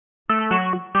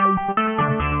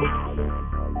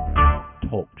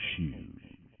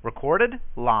Recorded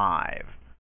live.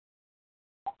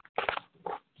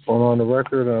 On the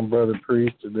record, I'm Brother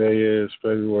Priest. Today is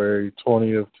February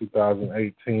 20th,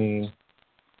 2018,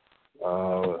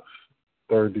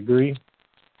 third degree.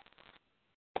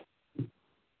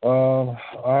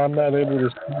 I'm not able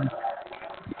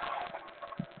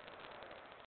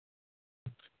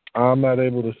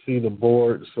to see the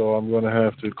board, so I'm going to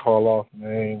have to call off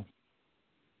names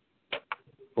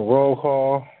for roll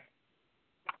call.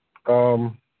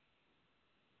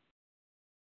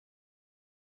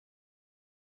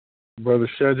 Brother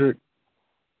Shedrick.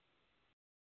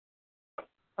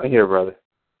 I'm here, brother.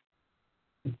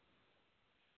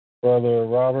 Brother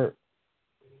Robert.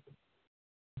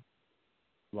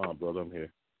 Come on, brother, I'm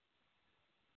here.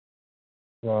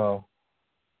 Wow.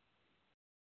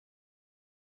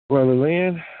 Brother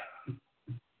Lynn.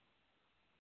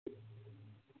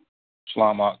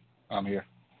 Shalom, I'm here.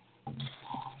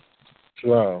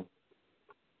 Shalom.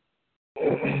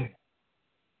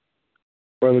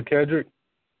 Brother Kedrick.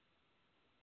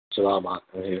 Shalom, I'm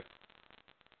here.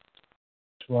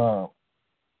 Shalom.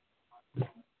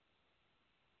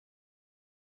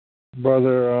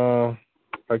 Brother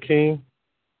Hakeem.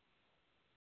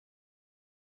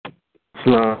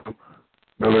 Shalom,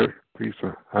 brother. Peace.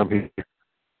 I'm here.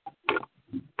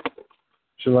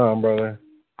 Shalom, brother.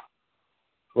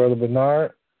 Brother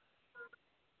Bernard.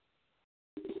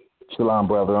 Shalom,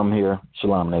 brother. I'm here.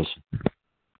 Shalom, nation.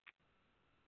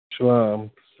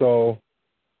 Shalom. So,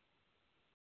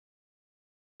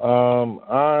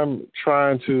 I'm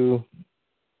trying to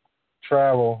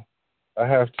travel. I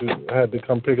had to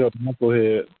come pick up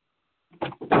Knucklehead,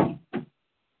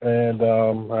 and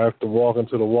I have to walk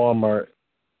into the Walmart.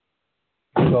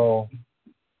 So,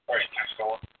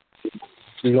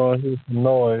 you're gonna hear some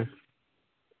noise,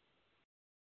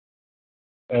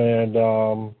 and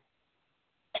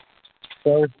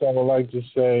first, I would like to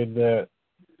say that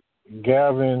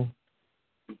Gavin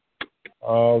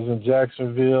was in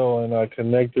Jacksonville, and I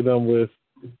connected him with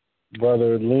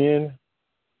Brother Lynn,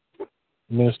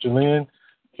 Minister Lynn.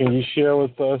 Can you share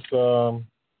with us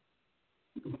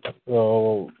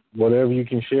whatever you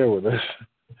can share with us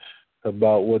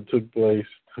about what took place?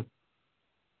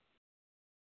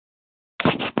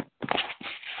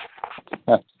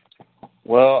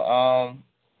 Well,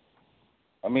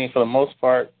 for the most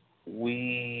part,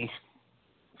 we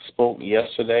spoke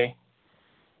yesterday,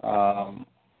 and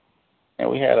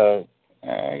we had a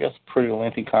pretty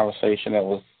lengthy conversation that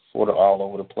was sort of all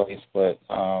over the place. But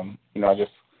I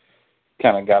just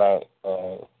kind of got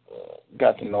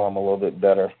to know him a little bit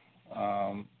better.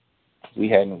 We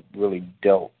hadn't really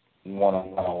dealt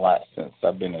one-on-one a lot since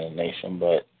I've been in the nation,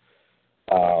 but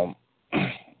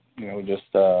we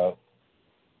just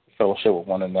fellowship with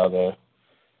one another.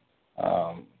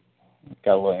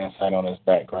 Got a little insight on his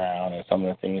background and some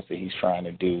of the things that he's trying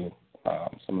to do,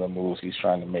 some of the moves he's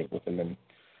trying to make within the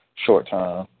short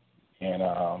term. And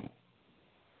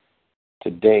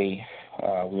today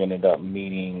we ended up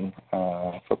meeting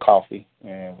for coffee,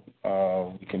 and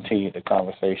we continued the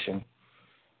conversation.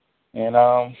 And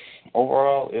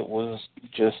overall, it was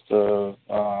just was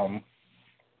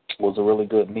a really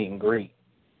good meet and greet.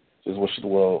 Just wish it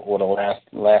would have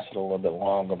lasted a little bit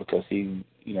longer, because he's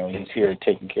here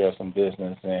taking care of some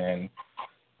business, and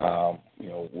we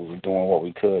were doing what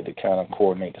we could to kind of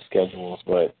coordinate the schedules.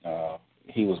 But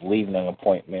he was leaving an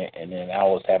appointment, and then I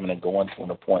was having to go into an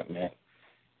appointment,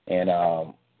 and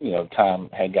time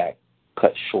had got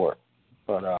cut short.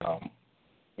 But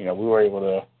we were able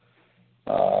to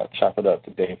chop it up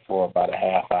today for about a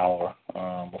half hour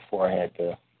before I had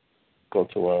to go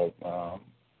to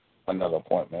another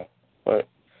appointment. But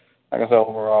like I said,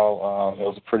 overall, it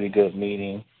was a pretty good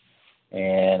meeting,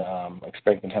 and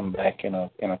expecting him back in a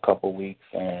couple weeks,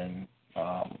 and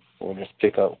we'll just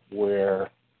pick up where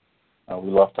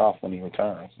we left off when he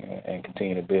returns, and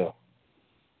continue to build.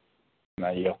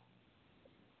 Now, yeah.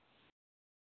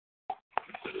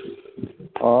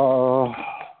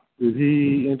 Did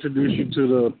he introduce you to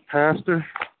the pastor?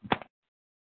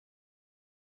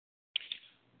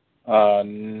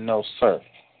 No, sir.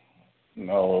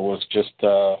 No, it was just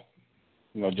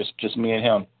me and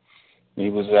him. He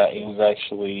was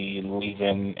actually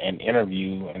leaving an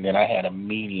interview, and then I had a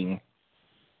meeting.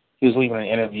 He was leaving an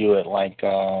interview at like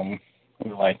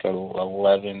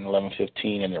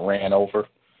 11:15, and it ran over.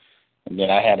 And then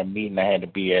I had a meeting I had to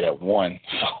be at 1.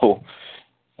 So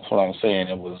that's what I'm saying.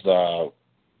 It was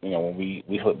when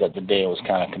we hooked up today, it was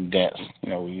kind of condensed.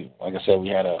 Like I said, we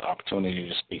had an opportunity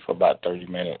to speak for about 30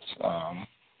 minutes.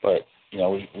 But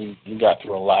we got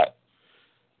through a lot.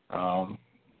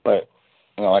 But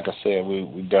like I said,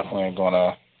 we definitely are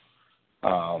gonna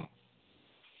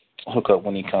hook up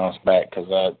when he comes back, because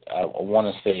I want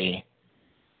to say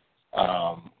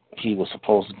he was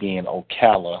supposed to be in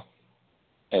Ocala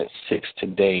at 6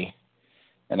 today,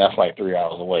 and that's like 3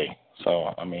 hours away.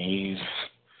 So I mean,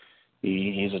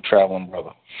 he's a traveling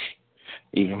brother,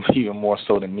 even more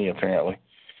so than me apparently.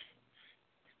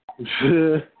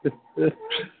 I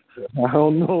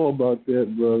don't know about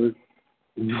that, brother.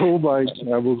 Nobody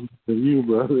travels with you,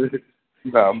 brother.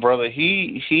 No, brother,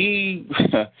 he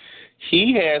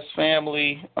he has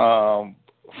family.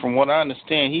 From what I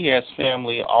understand, he has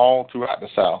family all throughout the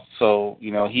South. So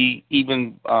he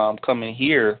even coming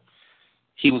here,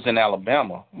 he was in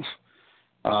Alabama,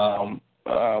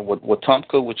 with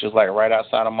Wetumpka, which is like right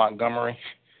outside of Montgomery.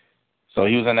 So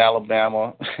he was in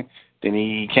Alabama. Then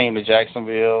he came to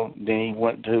Jacksonville. Then he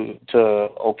went to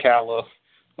Ocala.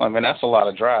 I mean, that's a lot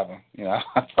of driving. I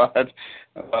thought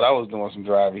I was doing some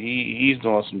driving. He's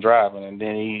doing some driving, and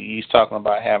then he's talking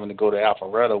about having to go to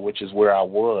Alpharetta, which is where I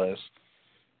was.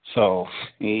 So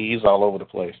he's all over the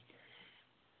place.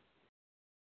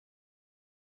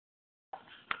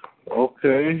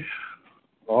 Okay.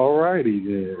 All righty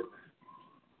then.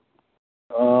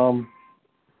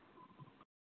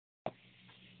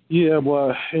 Yeah,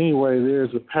 well, anyway,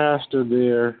 there's a pastor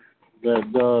there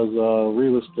that does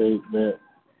real estate that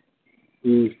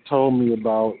he told me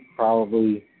about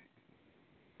probably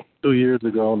 2 years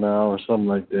ago now or something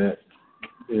like that.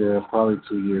 Yeah, probably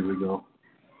 2 years ago.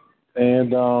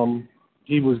 And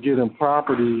he was getting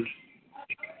property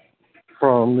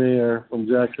from there, from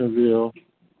Jacksonville,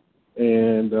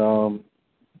 and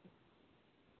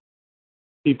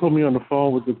he put me on the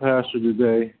phone with the pastor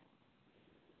today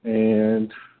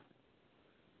and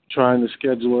trying to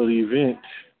schedule an event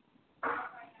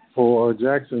for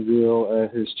Jacksonville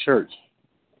at his church.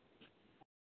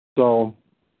 So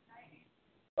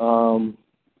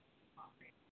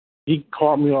he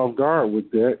caught me off guard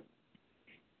with that.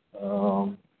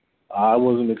 I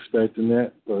wasn't expecting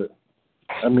that, but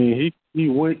I mean, he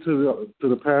went to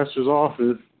the pastor's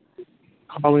office,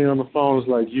 called me on the phone. It's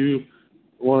like, you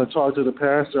want to talk to the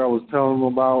pastor? I was telling him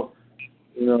about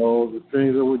the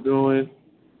things that we're doing.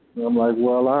 And I'm like,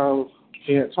 well, I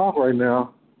can't talk right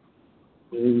now.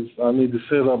 I need to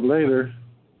set up later.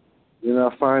 Then I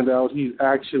find out he's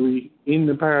actually in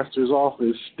the pastor's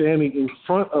office, standing in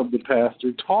front of the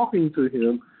pastor, talking to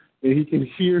him, and he can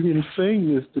hear him saying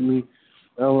this to me.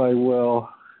 And I'm like,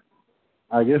 well,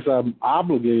 I guess I'm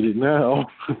obligated now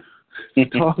to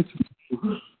talk to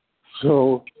him.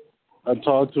 So I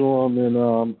talked to him, and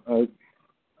I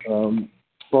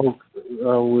spoke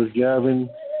with Gavin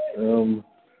to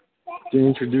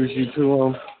introduce you to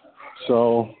him.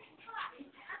 So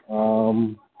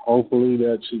hopefully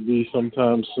that should be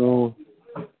sometime soon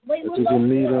that you can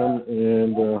meet him,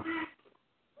 and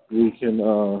we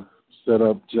can set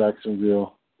up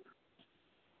Jacksonville.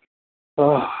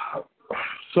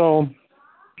 So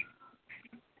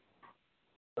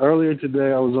earlier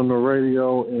today I was on the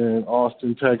radio in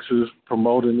Austin, Texas,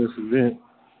 promoting this event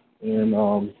in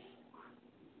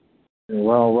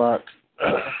Round Rock,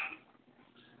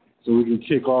 so we can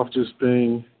kick off this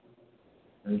thing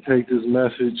and take this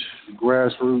message,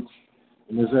 grassroots,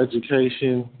 and this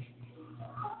education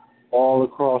all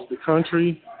across the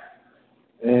country,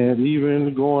 and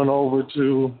even going over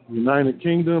to the United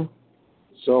Kingdom.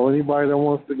 So anybody that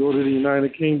wants to go to the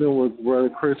United Kingdom, where Brother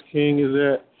Chris King is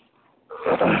at,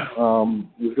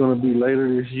 it's going to be later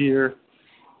this year,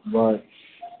 but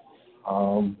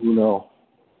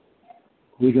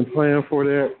we can plan for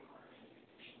that.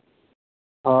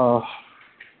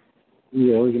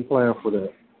 Yeah, we can plan for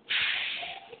that.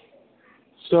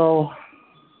 So,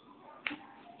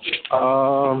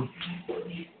 what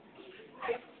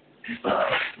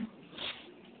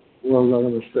was I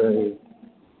going to say?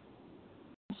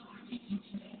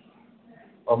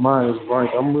 My mind is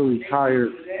blank. I'm really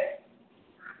tired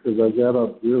because I got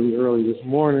up really early this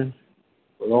morning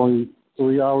with only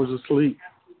 3 hours of sleep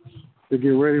to get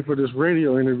ready for this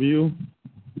radio interview.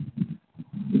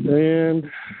 And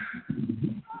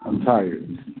I'm tired.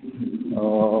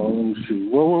 Let me see.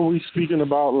 What were we speaking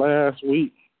about last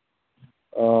week?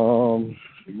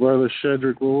 Brother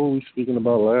Shedrick, what were we speaking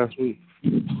about last week?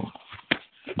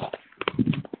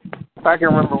 If I can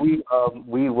remember,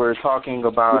 we were talking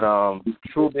about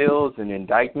true bills and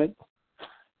indictments,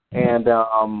 and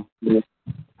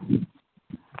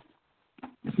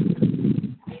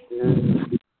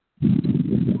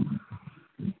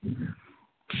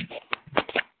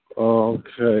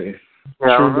okay. Yeah,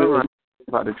 I remember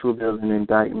about the true bills and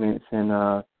indictments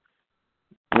and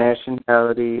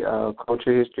nationality,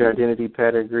 culture, history, identity,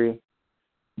 pedigree.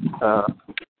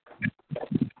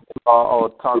 All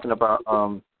talking about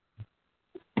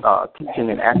teaching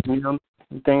in acronyms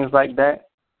and things like that.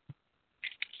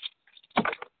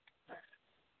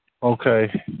 Okay.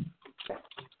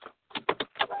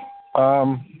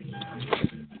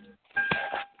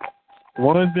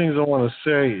 One of the things I want to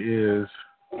say is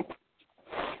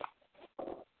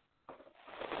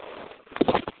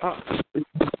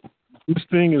this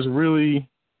thing is really,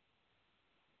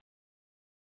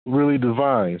 really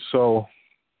divine. So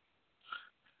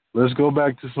let's go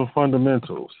back to some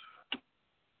fundamentals,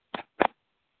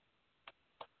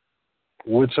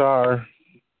 which are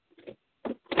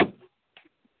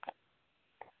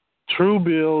true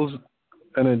bills.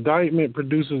 An indictment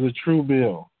produces a true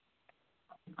bill.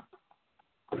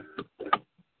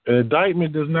 An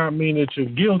indictment does not mean that you're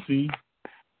guilty,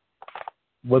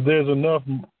 but there's enough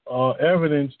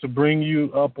evidence to bring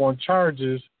you up on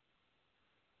charges.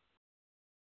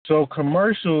 So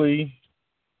commercially,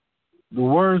 the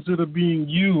words that are being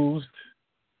used,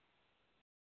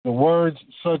 the words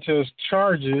such as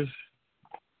charges,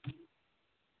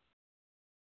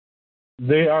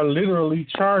 they are literally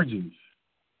charges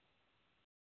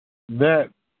that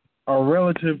are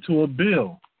relative to a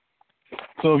bill.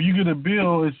 So if you get a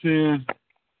bill, it says,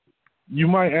 you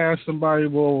might ask somebody,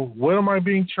 well, what am I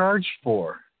being charged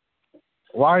for?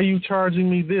 Why are you charging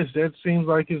me this? That seems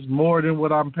like it's more than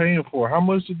what I'm paying for. How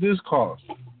much did this cost?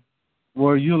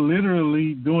 Well, you're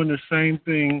literally doing the same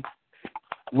thing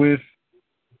with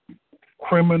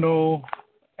criminal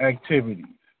activities.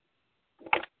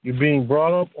 You're being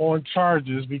brought up on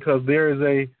charges because there is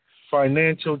a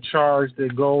financial charge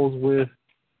that goes with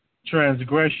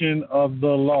transgression of the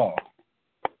law.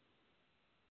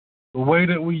 The way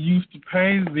that we used to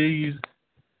pay these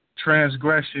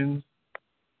transgressions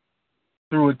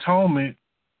through atonement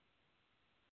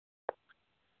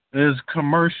is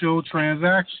commercial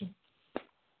transactions.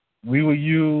 We would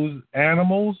use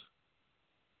animals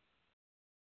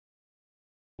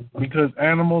because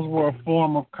animals were a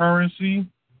form of currency.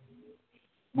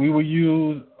 We would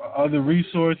use other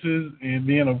resources, and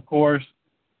then, of course,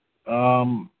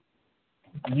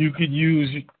 you could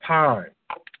use time.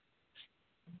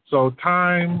 So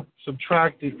time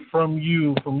subtracted from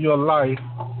you, from your life,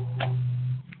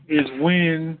 is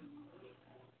when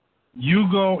you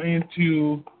go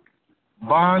into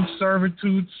bond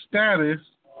servitude status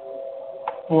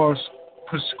for a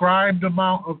prescribed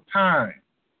amount of time.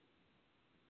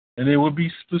 And it would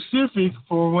be specific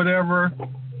for whatever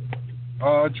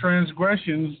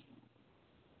transgressions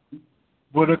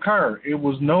would occur. It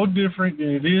was no different than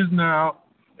it is now,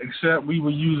 except we were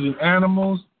using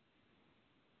animals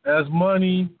as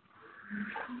money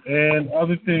and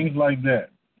other things like that.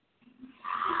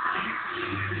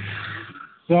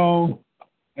 So,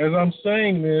 as I'm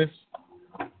saying this,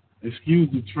 excuse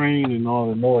the train and all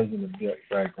the noise in the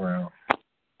background.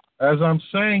 As I'm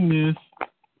saying this,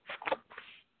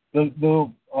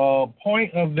 the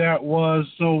point of that was,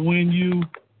 so when you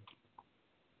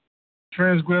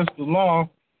transgress the law,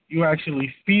 you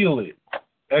actually feel it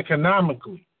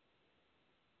economically.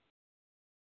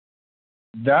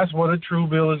 That's what a true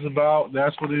bill is about.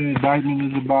 That's what an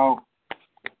indictment is about.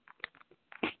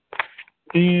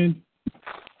 And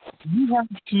you have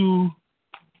to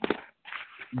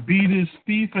be this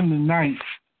thief in the night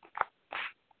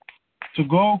to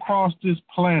go across this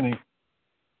planet.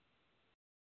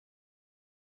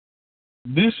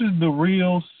 This is the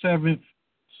real seventh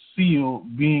seal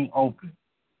being opened.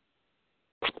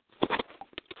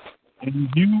 And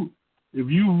if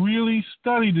you really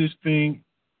study this thing,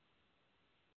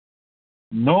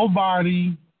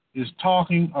 nobody is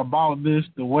talking about this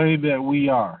the way that we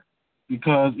are,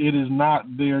 because it is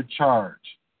not their charge.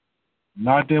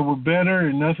 Not that we're better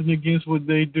and nothing against what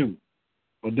they do,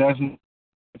 but that's not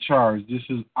our charge. This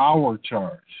is our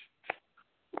charge.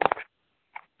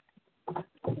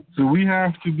 So we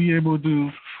have to be able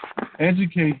to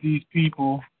educate these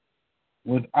people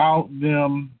without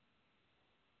them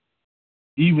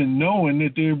even knowing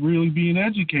that they're really being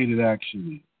educated,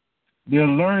 actually. They're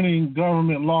learning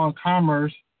government law and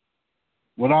commerce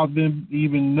without them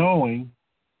even knowing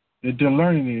that they're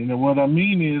learning it. And what I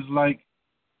mean is, like,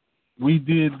 we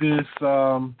did this,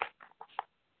 I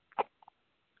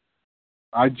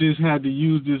just had to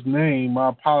use this name. My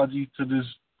apologies to this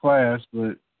class,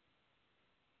 but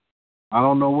I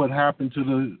don't know what happened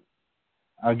to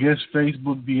I guess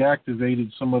Facebook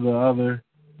deactivated some of the other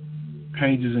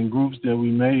pages and groups that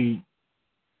we made.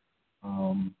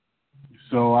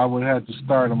 So I would have to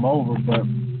start them over. But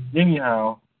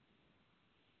anyhow,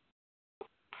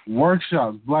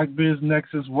 workshops, Black Biz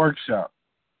Nexus Workshop,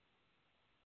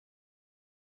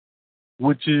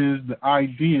 which is the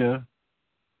idea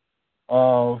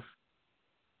of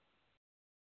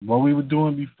what we were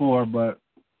doing before, but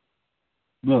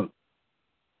look,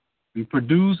 we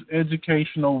produce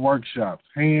educational workshops,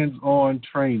 hands-on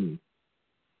training.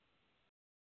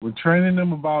 We're training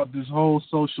them about this whole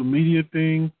social media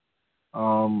thing,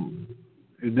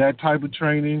 that type of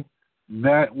training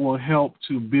that will help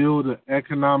to build an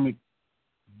economic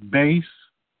base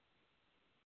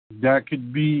that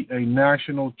could be a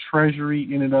national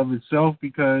treasury in and of itself,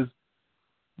 because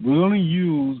we're going to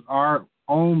use our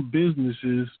own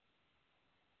businesses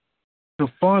to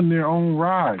fund their own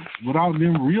rides without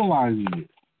them realizing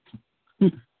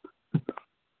it.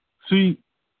 See,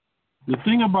 the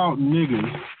thing about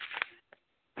niggas,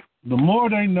 the more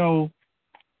they know,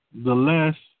 the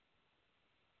less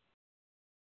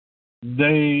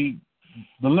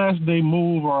they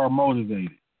move or are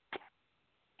motivated.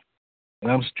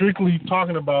 And I'm strictly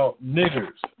talking about niggers,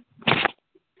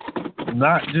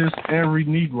 not just every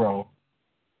Negro,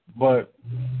 but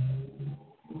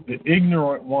the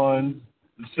ignorant ones,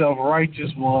 the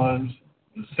self-righteous ones,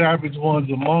 the savage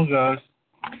ones among us,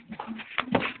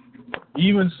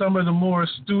 even some of the more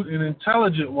astute and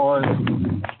intelligent ones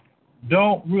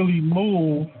don't really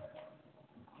move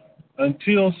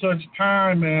until such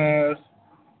time as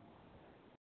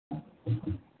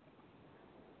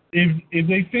if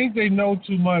they think they know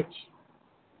too much,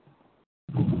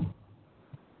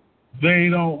 they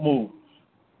don't move.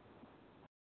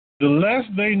 The less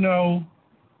they know,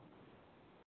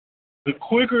 the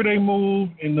quicker they move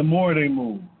and the more they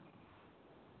move.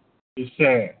 It's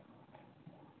sad.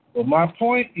 But my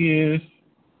point is,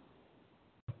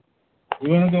 we're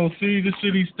going to go city to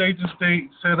city, state to state,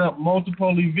 set up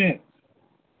multiple events.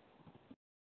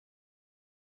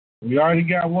 We already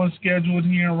got one scheduled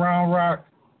here in Round Rock.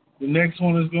 The next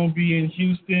one is going to be in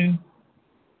Houston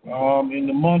in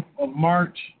the month of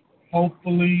March,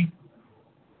 hopefully.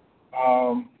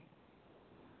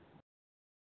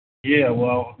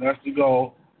 That's the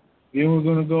goal. Then we're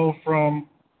going to go from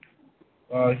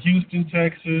Houston,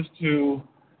 Texas to,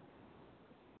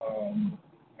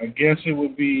 I guess it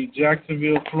would be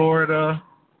Jacksonville, Florida.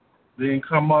 Then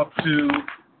come up to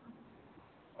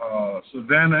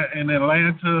Savannah and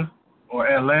Atlanta, or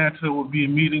Atlanta would be a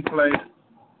meeting place.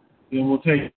 Then we'll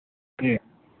take it there.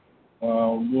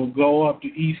 We'll go up the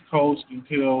East Coast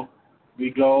until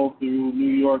we go through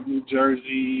New York, New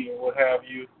Jersey, and what have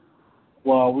you.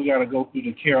 Well, we got to go through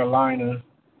the Carolinas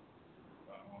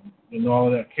and all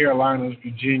of that. Carolinas,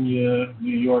 Virginia,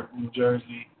 New York, New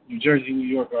Jersey, New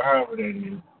York, or however that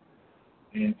is,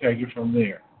 and take it from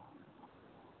there.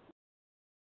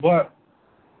 But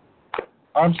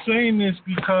I'm saying this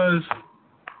because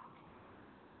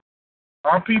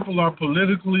our people are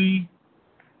politically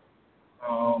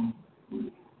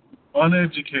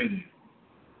uneducated.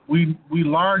 We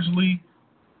largely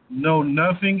know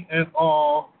nothing at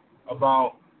all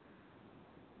about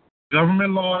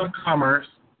government law and commerce,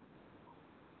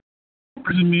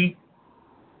 imprisonment,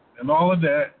 and all of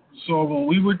that. So when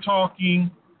we were talking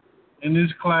in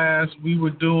this class, we were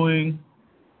doing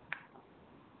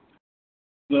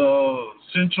the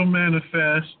Central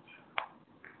Manifest,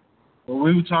 where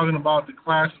we were talking about the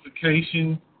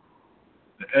classification,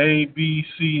 the A, B,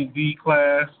 C, and D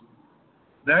class.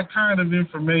 That kind of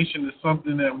information is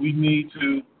something that we need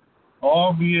to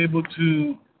all be able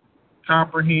to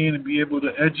comprehend and be able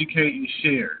to educate and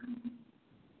share.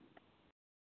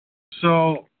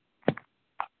 So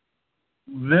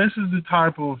this is the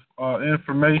type of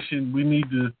information we need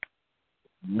to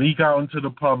leak out into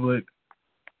the public.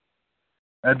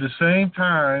 At the same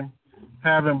time,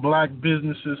 having black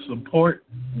businesses support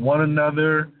one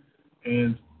another,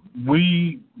 and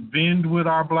we bend with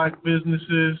our black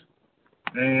businesses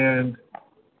and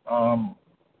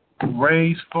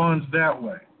raise funds that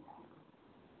way,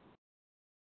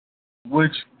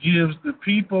 which gives the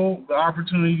people the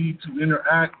opportunity to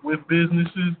interact with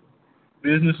businesses,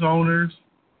 business owners.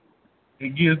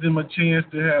 It gives them a chance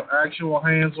to have actual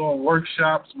hands-on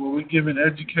workshops where we're giving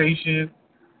education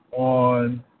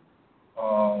on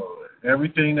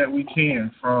everything that we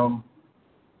can, from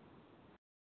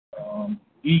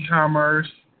e-commerce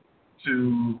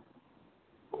to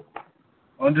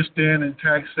understanding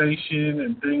taxation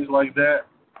and things like that.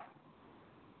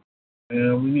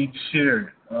 And we need to share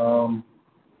it.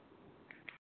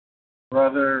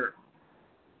 Brother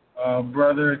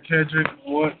Kedrick,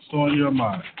 what's on your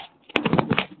mind?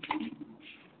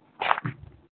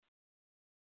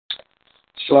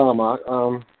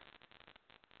 Shalom.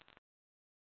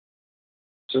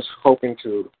 Just hoping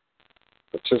to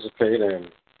participate and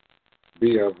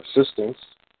be of assistance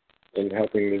in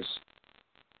helping these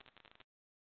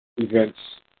events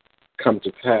come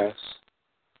to pass,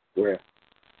 where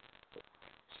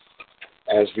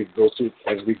as we go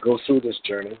through this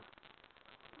journey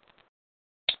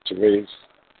to raise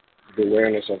the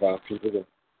awareness of our people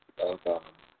of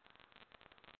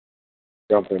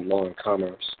government, law, and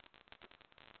commerce.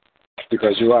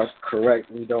 Because you are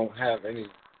correct, we don't have any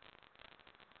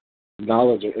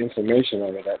knowledge or information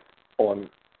of it on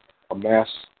a mass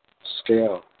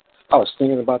scale. I was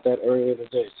thinking about that earlier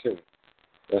today, too.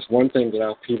 That's one thing that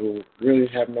our people really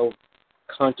have no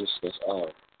consciousness of,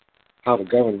 how to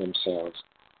govern themselves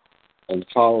and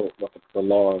follow the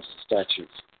laws,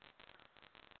 statutes,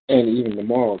 and even the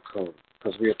moral code,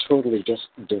 because we are totally just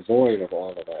devoid of all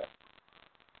of that.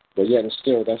 But yet and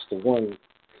still, that's the one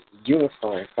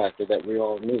unifying factor that we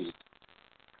all need.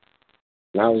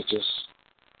 And I was just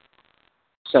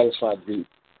satisfied to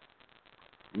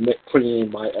be putting in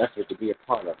my effort to be a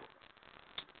part of it.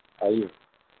 How are you?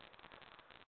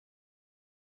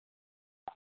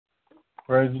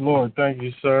 Praise the Lord. Thank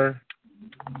you, sir.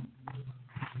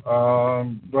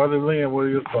 Brother Lynn, what are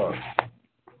your thoughts?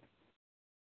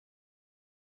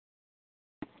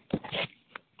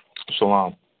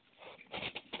 Shalom.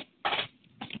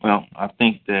 Well, I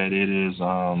think that it is.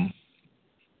 I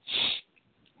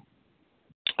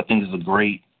think it's a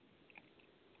great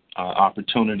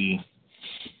opportunity,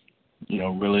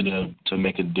 really to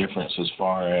make a difference as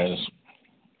far as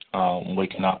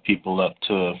waking up people up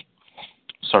to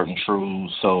certain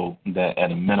truths, so that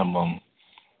at a minimum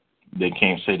they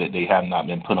can't say that they have not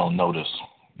been put on notice.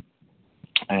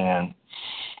 And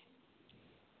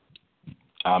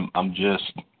I'm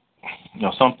just,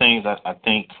 some things I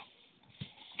think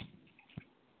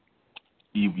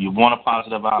you want a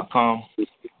positive outcome,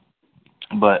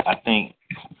 but I think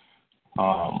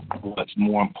what's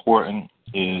more important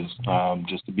is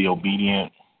just to be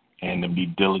obedient and to be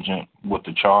diligent with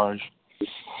the charge.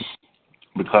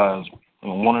 Because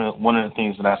one of the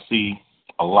things that I see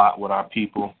a lot with our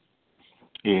people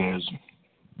is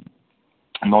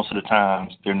most of the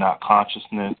times they're not conscious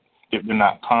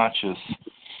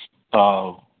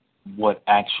of what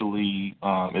actually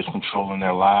is controlling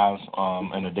their lives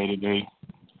in a day-to-day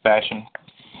fashion.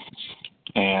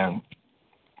 And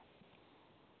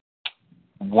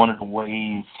one of the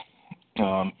ways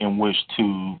in which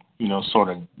to, sort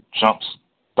of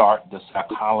jumpstart the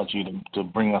psychology to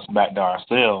bring us back to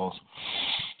ourselves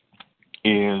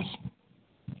is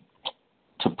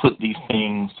to put these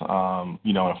things,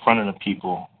 in front of the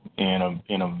people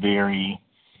in a very,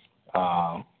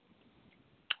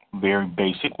 very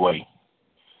basic way.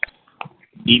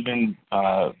 Even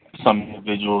some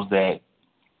individuals that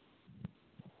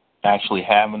actually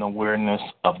have an awareness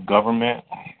of government,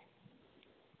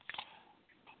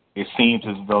 it seems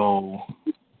as though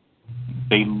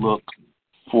they look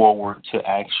forward to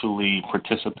actually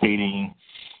participating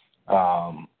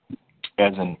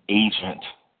as an agent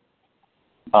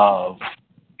of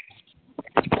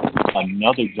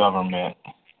another government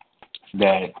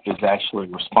that is actually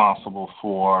responsible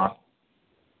for,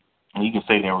 you can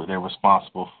say they're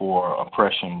responsible for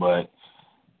oppression, but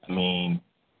I mean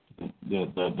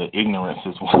the ignorance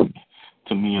is what,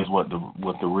 to me, is what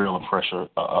the real oppression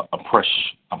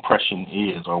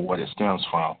is, or what it stems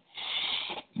from.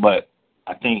 But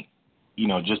I think,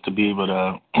 just to be able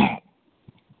to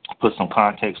put some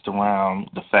context around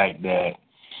the fact that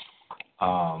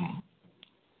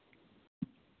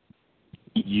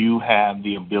you have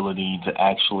the ability to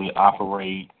actually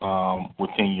operate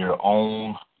within your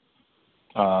own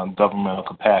governmental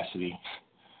capacity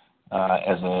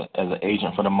as an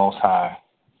agent for the Most High,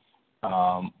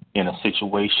 in a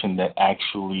situation that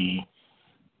actually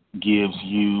gives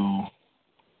you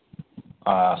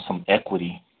some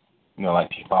equity. Like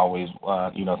people always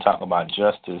talk about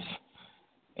justice,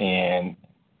 and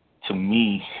to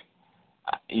me,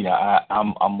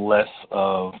 I'm less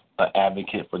of an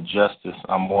advocate for justice.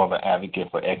 I'm more of an advocate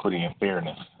for equity and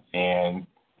fairness. And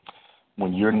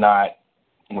when you're in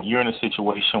a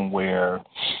situation where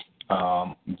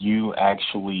you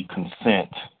actually consent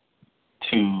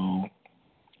to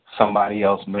somebody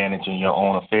else managing your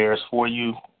own affairs for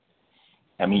you,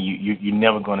 I mean, you're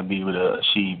never going to be able to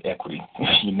achieve equity.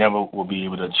 You never will be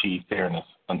able to achieve fairness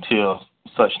until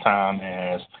such time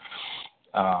as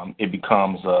it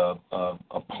becomes a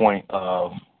point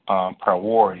of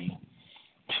priority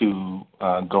to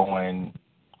go and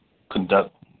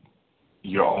conduct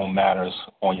your own matters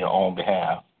on your own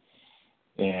behalf.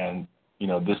 And,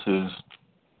 this is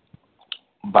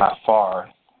by far,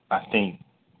 I think,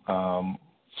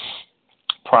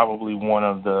 probably one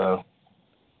of the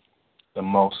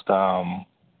most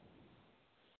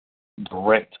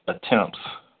direct attempts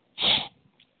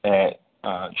at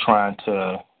trying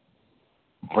to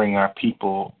bring our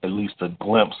people at least a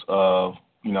glimpse of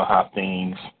how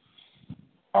things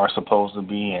are supposed to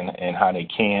be and how they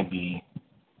can be,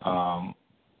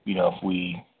 if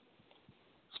we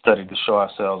study to show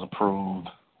ourselves approved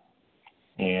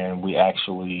and we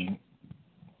actually,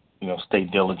 stay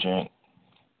diligent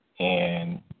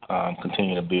and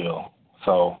continue to build.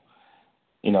 So,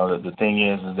 the thing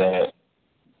is that,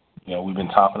 we've been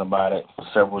talking about it for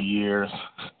several years.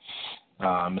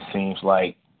 It seems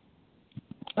like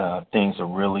things are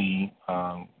really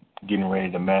getting ready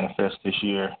to manifest this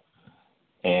year.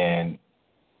 And,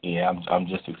 yeah, I'm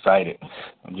just excited.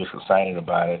 I'm just excited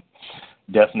about it.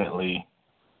 Definitely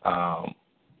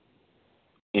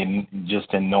in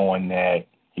knowing that,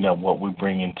 what we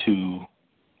bring into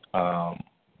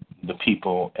the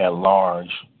people at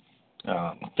large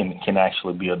can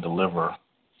actually be a deliverer.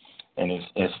 And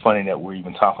it's funny that we're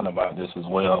even talking about this as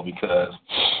well, because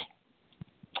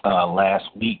last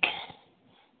week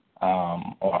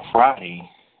or Friday,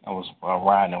 I was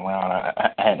riding around.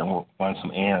 I had to run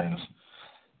some errands,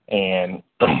 and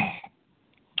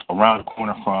around the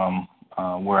corner from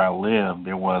where I live,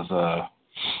 it was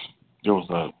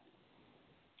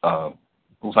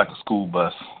like a school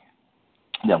bus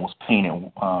that was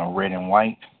painted red and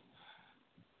white,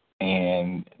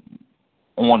 and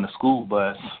on the school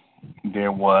bus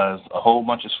there was a whole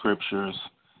bunch of scriptures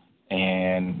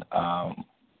and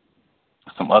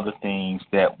some other things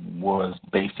that was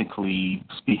basically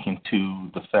speaking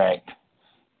to the fact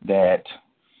that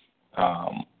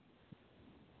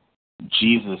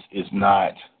Jesus is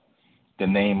not the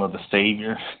name of the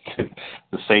Savior.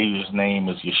 The Savior's name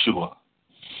is Yeshua.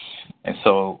 And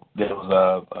so there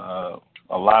was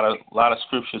a lot of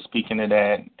scripture speaking to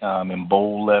that in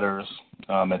bold letters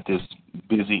at this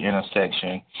busy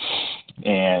intersection.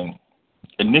 And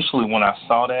initially, when I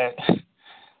saw that,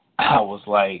 I was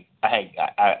like,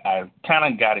 I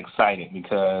kind of got excited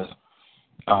because,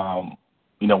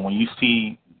 when you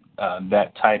see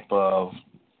that type of,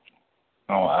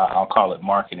 I'll call it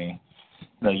marketing,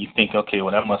 you think, okay,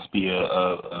 well, that must be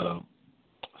a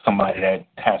somebody that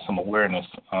has some awareness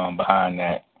behind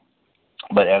that.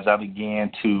 But as I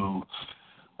began to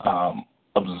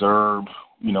observe,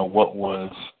 what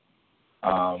was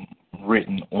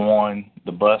written on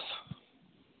the bus,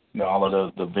 all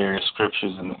of the various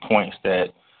scriptures and the points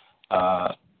that,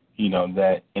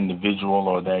 that individual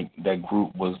or that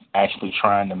group was actually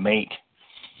trying to make,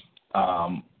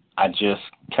 I just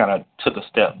kind of took a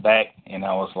step back and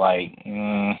I was like,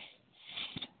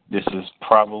 this is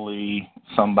probably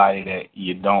somebody that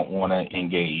you don't want to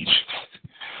engage.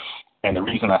 And the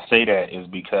reason I say that is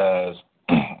because,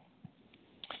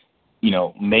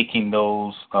 making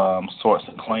those sorts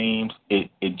of claims,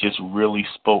 it just really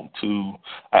spoke to,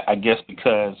 I guess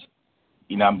because,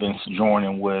 I've been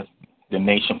sojourning with the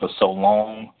nation for so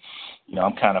long,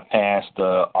 I'm kind of past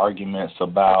the arguments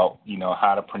about,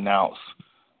 how to pronounce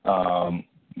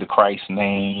the Christ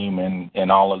name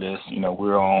and all of this.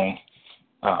 We're on,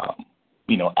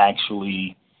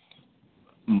 actually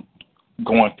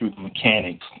going through the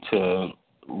mechanics to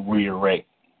re-erect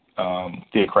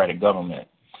theocratic government.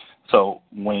 So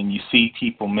when you see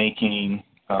people making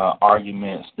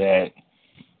arguments that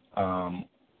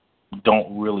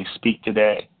don't really speak to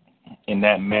that in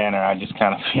that manner, I just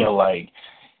kind of feel like,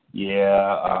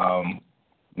 you're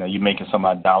making some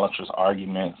idolatrous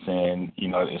arguments, and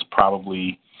it's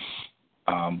probably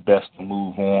best to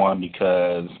move on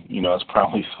because it's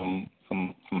probably some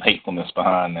hatefulness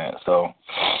behind that. So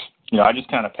I just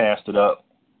kind of passed it up.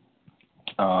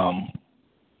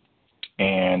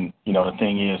 And the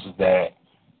thing is that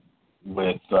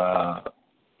with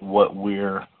what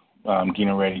we're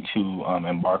getting ready to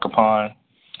embark upon,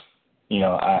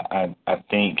 I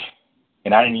think,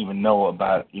 and I didn't even know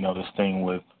about this thing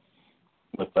with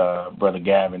Brother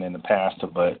Gavin and the pastor,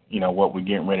 but what we're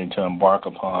getting ready to embark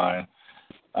upon,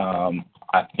 I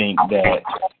think that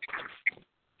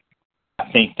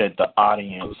the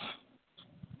audience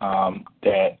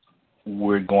that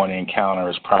we're going to encounter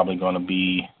is probably going to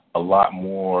be a lot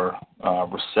more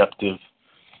receptive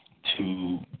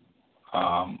to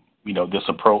this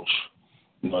approach,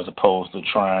 as opposed to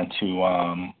trying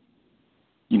to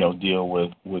deal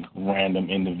with random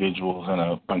individuals in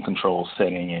an uncontrolled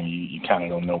setting, and you kind of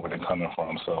don't know where they're coming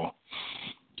from. So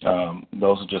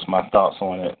those are just my thoughts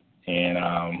on it, and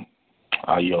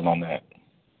I'll yield on that.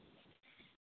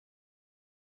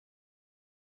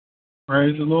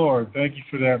 Praise the Lord. Thank you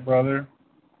for that, brother.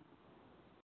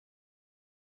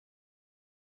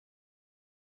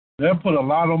 That put a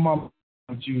lot on my mind,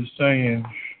 what you were saying.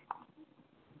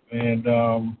 And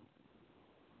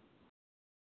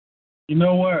you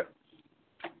know what?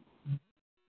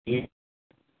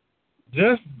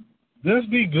 Just Just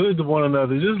be good to one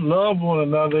another. Just love one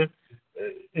another.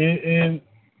 And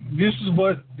this is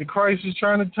what the Christ is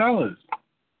trying to tell us.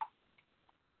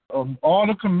 All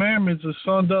the commandments are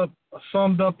summed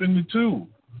up into two.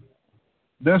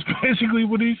 That's basically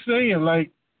what he's saying.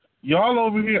 Like, y'all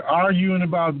over here arguing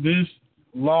about this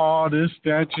law, this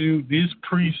statute, this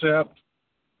precept.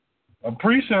 A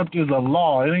precept is a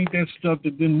law. It ain't that stuff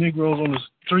that them Negroes on the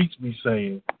streets be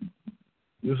saying.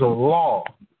 It's a law.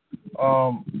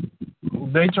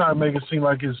 They try to make it seem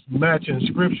like it's matching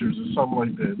scriptures or something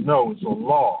like that. No, it's a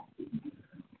law.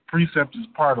 Precept is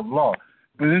part of law.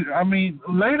 But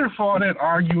later for all that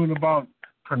arguing about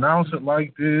pronounce it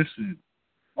like this and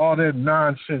all that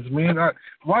nonsense, man.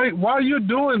 While you're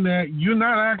doing that, you're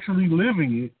not actually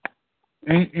living it,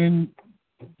 and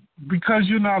because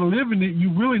you're not living it,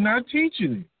 you're really not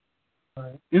teaching it.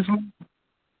 Right.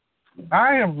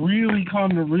 I have really come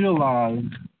to realize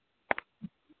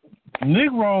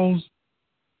Negroes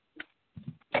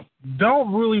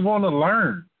don't really want to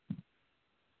learn.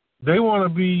 They want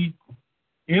to be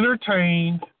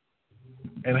entertained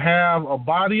and have a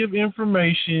body of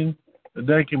information that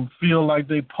they can feel like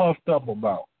they puffed up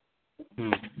about.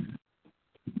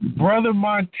 Brother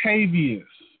Montavious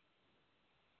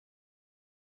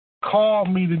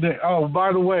called me today. Oh,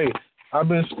 by the way, I've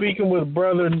been speaking with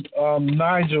Brother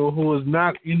Nigel, who is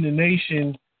not in the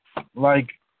nation, like,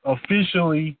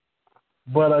 officially,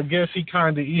 but I guess he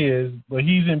kind of is, but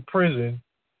he's in prison,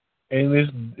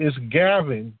 and it's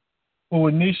Gavin who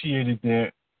initiated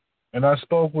that, and I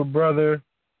spoke with Brother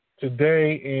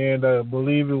today, and I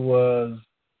believe it was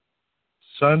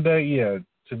Sunday,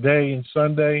 today and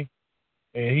Sunday,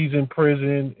 and he's in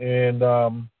prison, and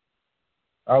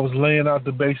I was laying out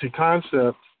the basic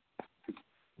concept,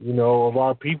 of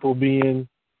our people being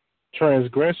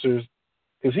transgressors,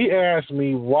 because he asked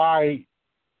me why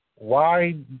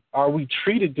are we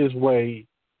treated this way?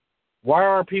 Why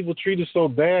are people treated so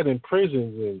bad in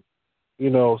prisons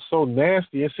and, so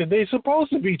nasty? I said, they're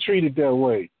supposed to be treated that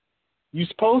way. You're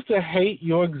supposed to hate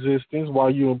your existence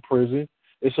while you're in prison.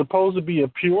 It's supposed to be a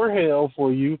pure hell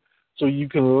for you so you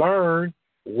can learn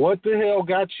what the hell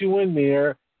got you in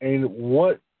there and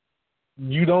what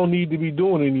you don't need to be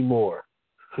doing anymore.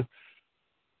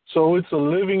 So it's a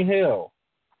living hell.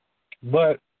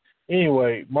 But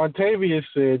anyway, Montavious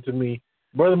said to me,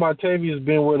 Brother Montavious has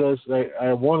been with us,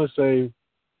 I want to say,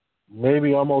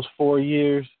 maybe almost 4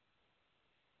 years,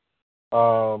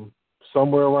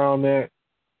 somewhere around that.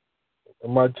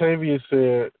 And Montavious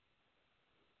said,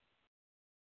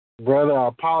 brother, I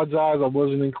apologize, I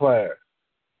wasn't in class.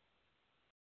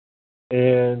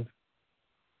 And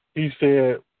he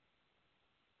said,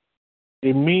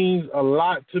 it means a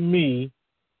lot to me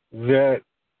that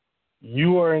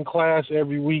you are in class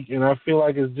every week, and I feel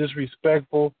like it's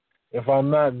disrespectful if I'm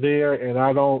not there and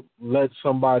I don't let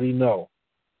somebody know.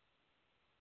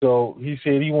 So he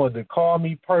said he wanted to call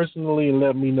me personally and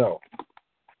let me know.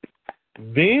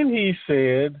 Then he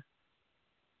said,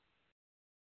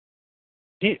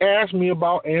 he asked me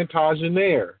about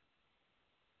Antagenaire.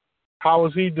 How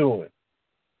is he doing?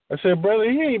 I said, brother,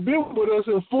 he ain't been with us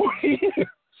in 4 years.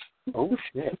 Oh,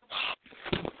 shit.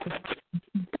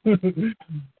 Then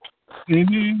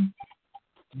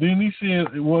he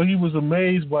said, well, he was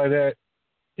amazed by that.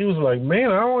 He was like,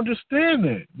 man, I don't understand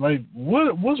that. Like,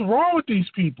 what's wrong with these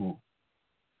people?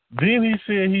 Then he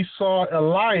said he saw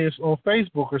Elias on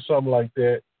Facebook or something like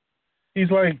that. He's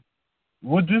like,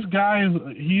 what, this guy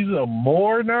he's a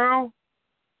Moor now?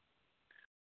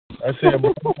 I said,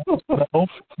 no.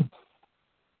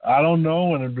 I don't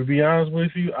know, and to be honest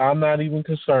with you, I'm not even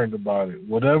concerned about it.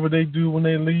 Whatever they do when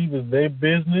they leave is their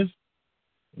business.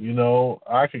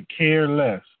 I could care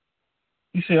less.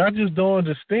 He said, I just don't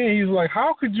understand. He's like,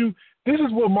 how could you, this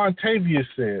is what Montavious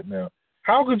said now,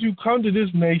 how could you come to this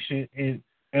nation and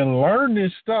learn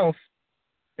this stuff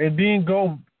and then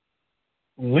go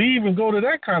leave and go to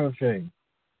that kind of thing?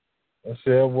 I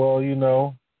said, well,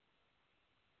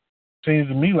 seems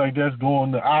to me like that's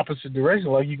going the opposite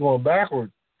direction, like you're going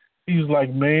backwards. He was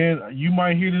like, man, you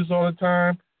might hear this all the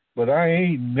time, but I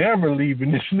ain't never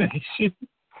leaving this nation.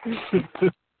 He said,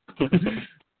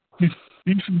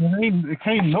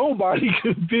 can't nobody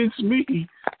convince me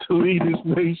to leave this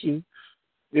nation.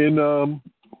 And,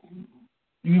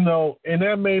 and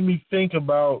that made me think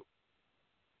about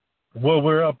what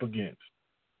we're up against.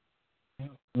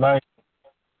 Like,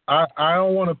 I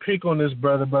don't want to pick on this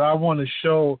brother, but I want to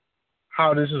show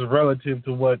how this is relative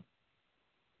to what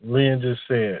Lynn just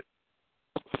said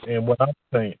and what I'm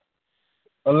saying.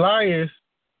 Elias,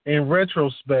 in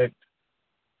retrospect,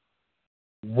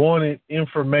 wanted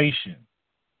information.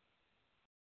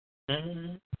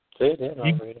 Mm-hmm. Say that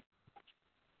already.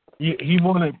 he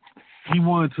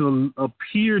wanted to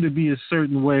appear to be a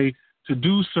certain way, to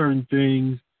do certain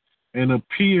things, and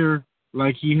appear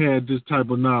like he had this type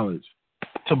of knowledge.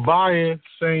 Tobiah,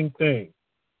 same thing.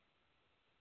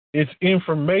 It's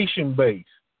information based.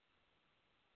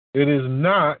 It is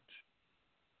not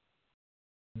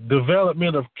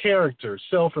development of character,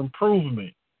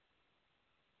 self-improvement.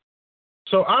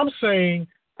 So I'm saying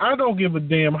I don't give a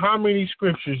damn how many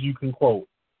scriptures you can quote.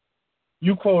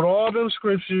 You quote all them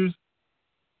scriptures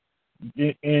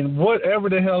and whatever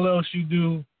the hell else you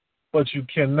do, but you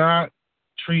cannot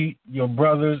treat your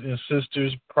brothers and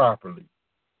sisters properly.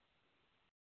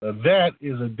 Now, that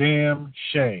is a damn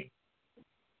shame.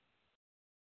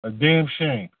 A damn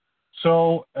shame.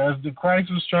 So, as the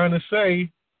Christ was trying to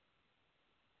say,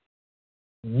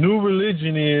 new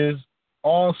religion is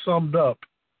all summed up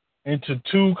into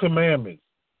 2 commandments.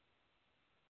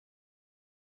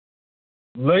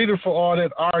 Later, for all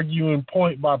that arguing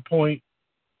point by point,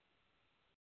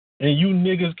 and you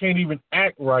niggas can't even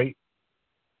act right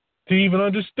to even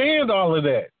understand all of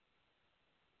that.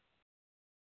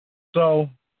 So,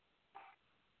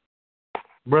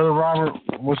 Brother Robert,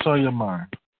 what's on your mind?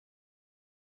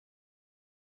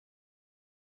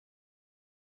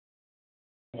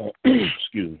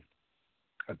 Excuse me.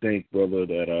 I think, brother,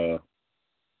 that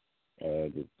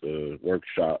the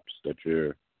workshops that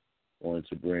you're going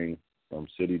to bring from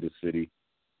city to city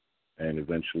and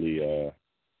eventually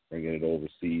bringing it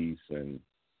overseas and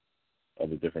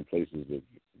other different places is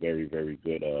very, very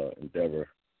good endeavor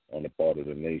on the part of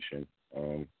the nation.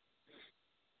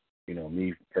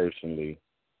 Me personally,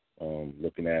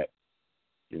 looking at,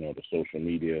 the social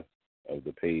media of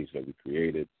the page that we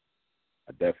created,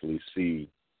 I definitely see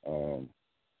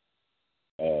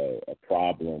a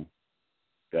problem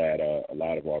that a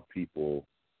lot of our people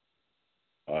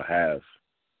have.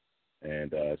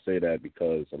 And I say that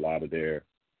because a lot of their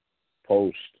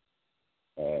posts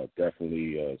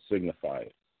definitely signify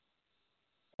it.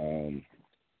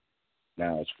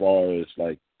 Now, as far as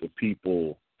like the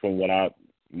people, from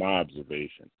my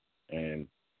observation, and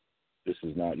this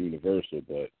is not universal,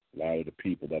 but a lot of the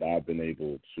people that I've been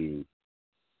able to,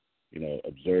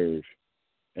 observe,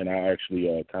 and I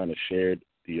actually kind of shared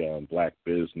the Black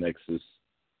Biz Nexus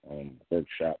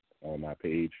workshop on my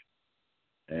page,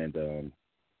 and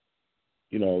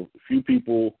a few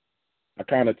people, I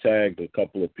kind of tagged a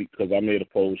couple of people because I made the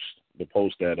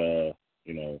post that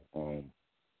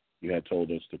you had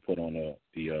told us to put on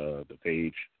the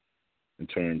page in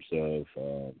terms of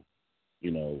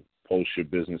post your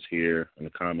business here in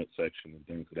the comment section and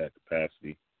things of that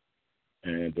capacity.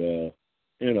 And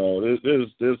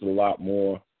there's a lot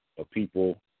more of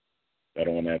people that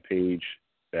are on that page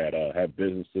that have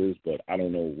businesses, but I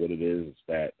don't know what it is. It's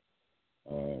that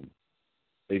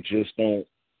they just don't.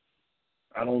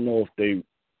 I don't know if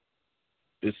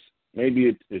it's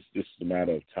just a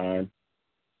matter of time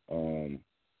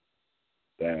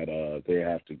that they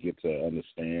have to get to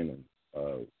understand and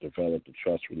develop the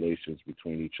trust relations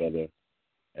between each other,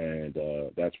 and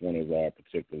that's one of our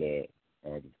particular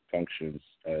functions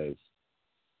as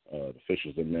the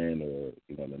fishers of men, or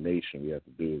the nation. We have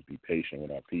to do is be patient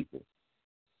with our people.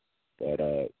 But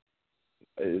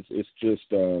it's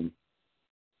just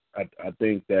I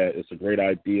think that it's a great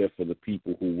idea for the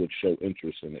people who would show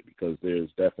interest in it, because there's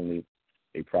definitely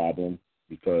a problem,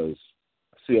 because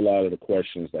I see a lot of the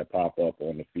questions that pop up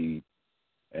on the feed,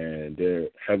 and they're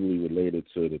heavily related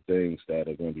to the things that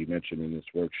are going to be mentioned in this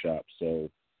workshop. So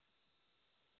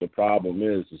the problem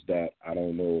is that I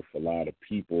don't know if a lot of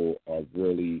people are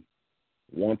really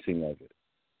wanting of it.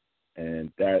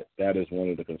 And that is one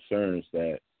of the concerns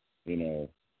that,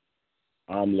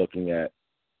 I'm looking at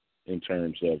in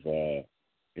terms of,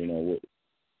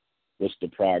 what's the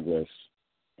progress,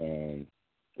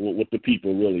 what the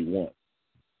people really want.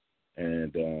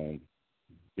 And,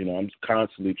 I'm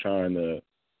constantly trying to,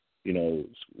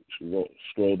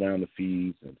 scroll down the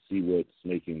feeds and see what's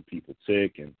making people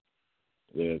tick and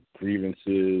the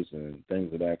grievances and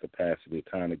things of that capacity, to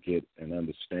kind of get an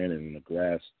understanding and a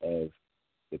grasp of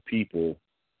the people.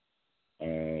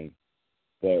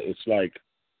 But it's like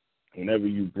whenever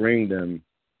you bring them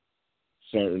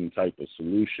certain type of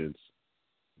solutions,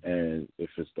 and if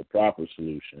it's the proper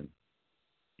solution,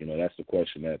 that's the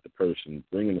question that the person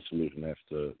bringing the solution has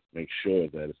to make sure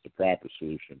that it's the proper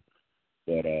solution.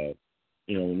 But,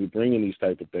 when we bring in these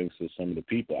type of things to some of the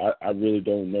people, I really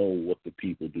don't know what the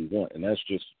people do want. And that's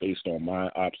just based on my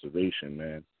observation,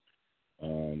 man,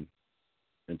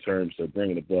 in terms of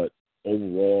bringing it. But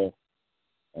overall,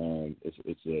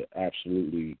 it's an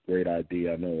absolutely great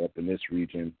idea. I know up in this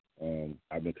region,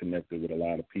 I've been connected with a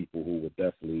lot of people who would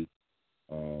definitely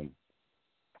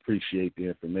appreciate the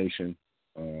information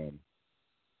in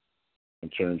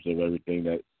terms of everything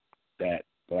that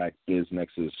Black Biz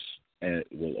Nexus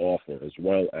will offer, as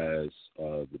well as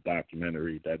the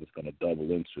documentary that it's going to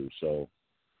double into. So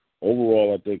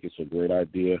overall, I think it's a great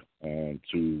idea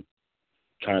to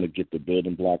kind of get the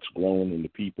building blocks growing in the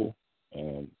people,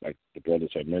 like the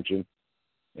brothers had mentioned,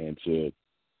 and to,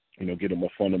 get them a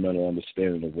fundamental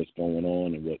understanding of what's going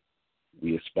on and what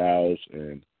we espouse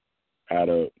and how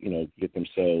to, get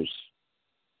themselves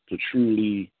to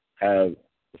truly have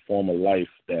the form of life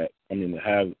to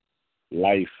have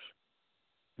life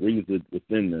breathed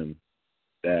within them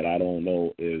that I don't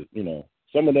know is,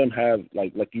 some of them have,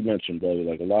 like you mentioned, brother,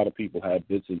 like a lot of people have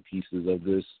bits and pieces of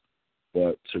this,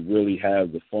 but to really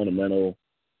have the fundamental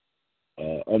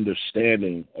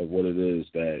understanding of what it is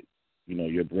that,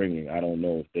 you're bringing, I don't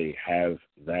know if they have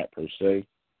that per se,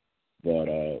 but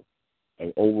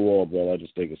overall, brother, I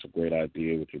just think it's a great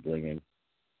idea what you're bringing,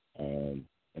 and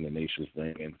the nation's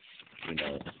bringing,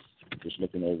 just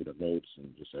looking over the notes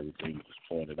and just everything you just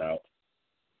pointed out.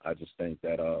 I just think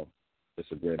that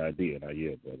it's a great idea, and I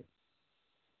hear it, brother.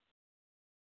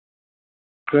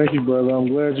 Thank you, brother. I'm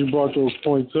glad you brought those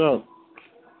points up.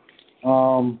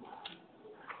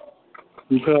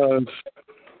 Because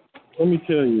let me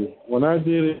tell you, when I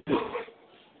did it,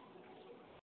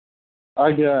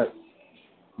 I got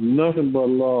nothing but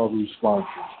love responses.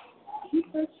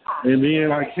 And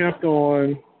then I kept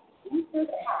on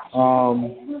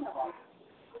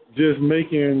just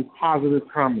making positive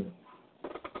comments.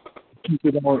 Keep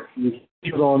it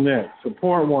on that.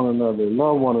 Support one another,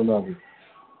 love one another.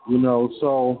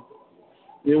 So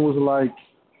it was like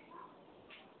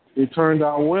it turned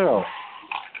out well.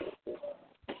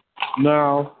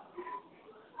 Now,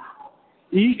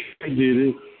 EK did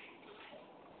it,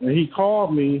 and he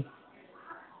called me,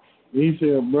 and he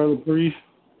said, Brother Priest,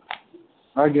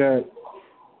 I got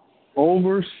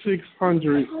over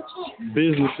 600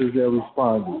 businesses that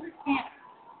responded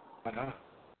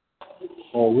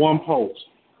on one post.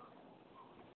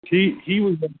 He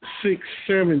was at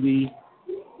 670.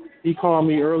 He called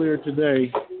me earlier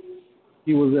today.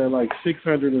 He was at like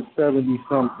 670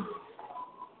 something.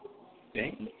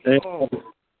 Dang. And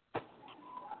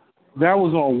that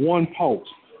was on one post.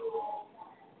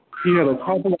 He had a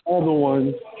couple of other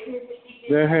ones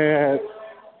that had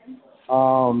a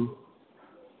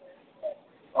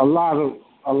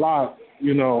lot,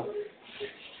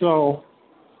 So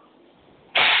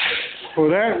for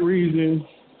that reason,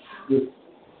 the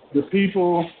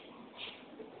people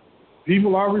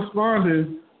are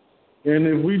responding, and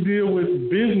if we deal with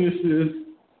businesses,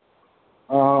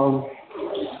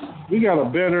 we got a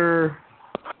better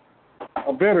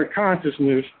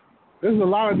consciousness. There's a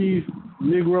lot of these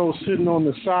Negroes sitting on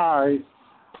the side,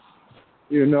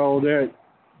 that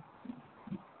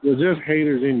they're just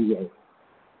haters anyway.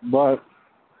 But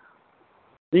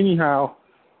anyhow,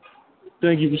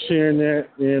 thank you for sharing that,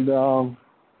 and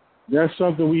that's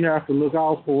something we have to look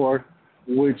out for,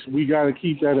 which we got to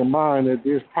keep that in mind, that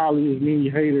there's probably as many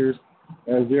haters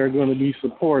as there are going to be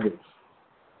supporters.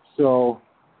 So,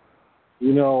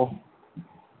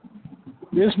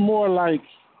 it's more like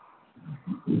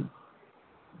the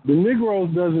Negro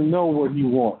doesn't know what he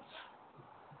wants.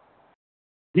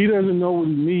 He doesn't know what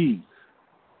he needs.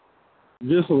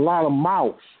 Just a lot of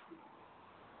mouth,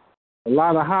 a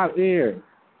lot of hot air,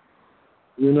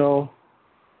 them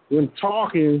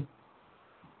talking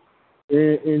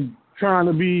and trying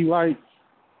to be like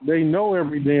they know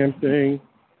every damn thing,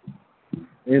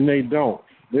 and they don't.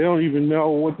 They don't even know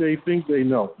what they think they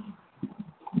know.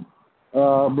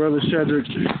 Brother Shedrick,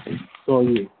 so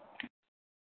you.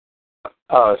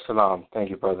 Salam. Thank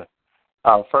you, brother.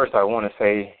 First, I want to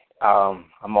say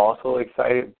I'm also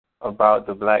excited about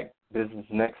the Black Business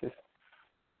Nexus.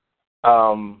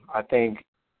 I think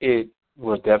it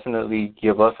will definitely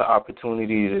give us an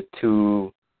opportunity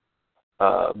to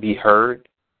be heard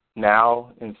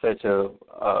now in such a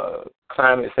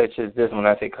climate such as this. When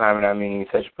I say climate, I mean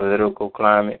such a political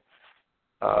climate,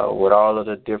 with all of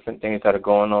the different things that are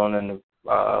going on in the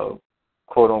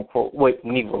quote-unquote, with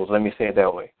Negroes, let me say it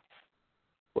that way.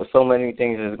 With so many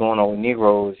things that's going on with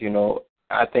Negroes,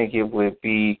 I think it would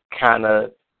be kind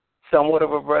of somewhat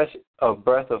of a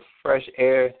breath of fresh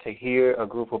air to hear a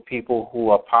group of people who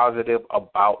are positive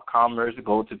about commerce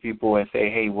go to people and say,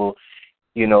 hey, well,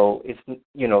 it's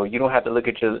you don't have to look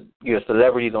at your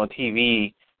celebrities on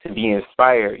TV to be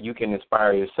inspired. You can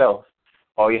inspire yourself.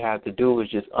 All you have to do is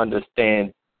just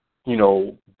understand,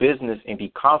 business and be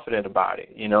confident about it,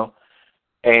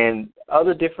 and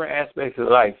other different aspects of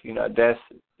life,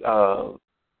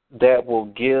 that will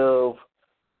give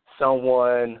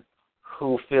someone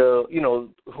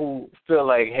who feel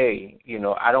like, hey,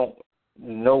 I don't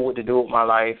know what to do with my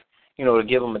life, to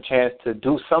give them a chance to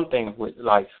do something with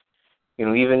life,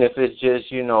 even if it's just,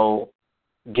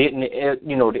 getting,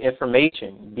 the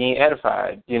information, being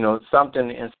edified, something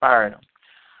to inspire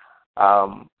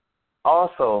them.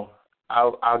 Also,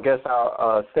 I guess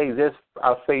I'll say this.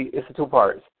 I'll say it's two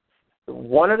parts.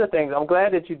 One of the things, I'm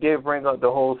glad that you did bring up the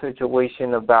whole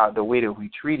situation about the way that we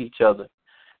treat each other.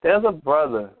 There's a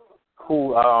brother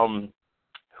who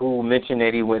mentioned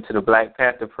that he went to the Black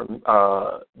Panther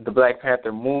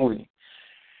movie.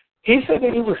 He said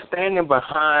that he was standing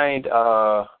behind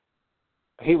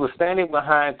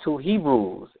two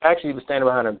Hebrews. Actually, he was standing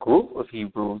behind a group of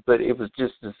Hebrews, but it was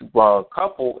just this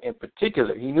couple in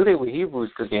particular. He knew they were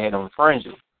Hebrews because they had on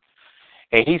fringes.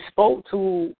 And he spoke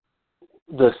to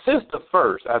the sister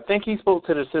first. I think he spoke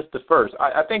to the sister first.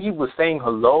 I think he was saying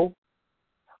hello,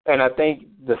 and I think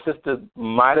the sister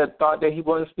might have thought that he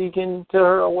wasn't speaking to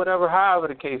her or whatever. However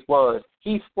the case was,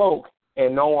 he spoke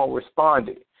and no one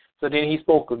responded. So then he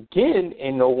spoke again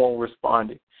and no one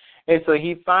responded. And so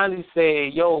he finally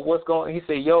said, yo, what's going on? He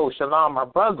said, yo, Shalom, my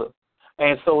brother.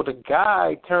 And so the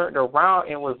guy turned around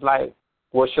and was like,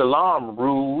 well, Shalom,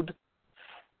 rude.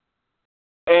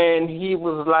 And he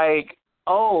was like,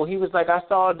 I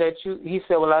saw that you, he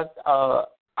said, well,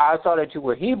 I saw that you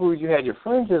were Hebrew, you had your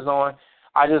fringes on.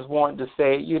 I just wanted to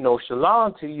say,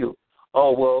 Shalom to you.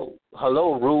 Oh, well,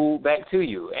 hello, rude, back to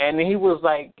you. And he was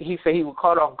like, he said he was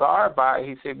caught off guard by it.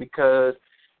 He said because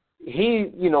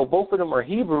both of them are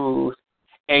Hebrews,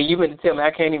 and you meant to tell me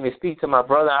I can't even speak to my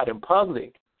brother out in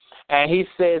public. And he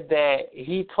said that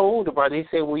he told the brother, he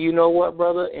said, well, you know what,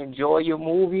 brother, enjoy your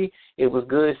movie. It was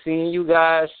good seeing you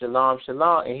guys. Shalom,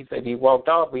 shalom. And he said he walked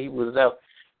off, but he was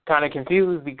kind of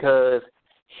confused because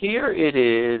here it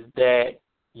is that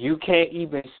you can't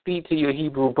even speak to your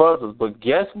Hebrew brothers. But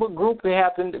guess what group it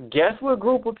happened? Guess what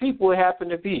group of people it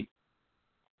happened to be?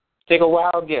 Take a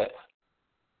wild guess.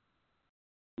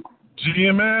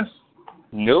 GMS?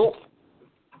 Nope.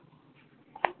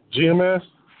 GMS?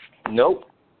 Nope.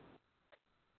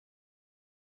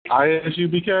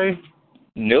 ISUBK?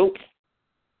 Nope.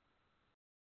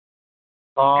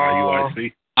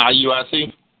 IUIC?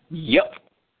 IUIC? Yep.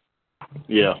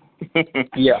 Yeah.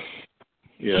 Yeah.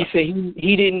 Yeah. He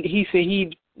said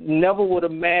he never would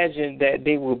imagine that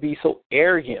they would be so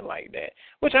arrogant like that.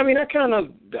 Which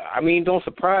don't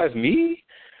surprise me.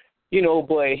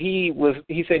 But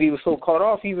he said he was so caught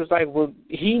off. He was like, well,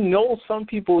 he knows some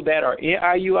people that are in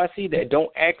IUIC that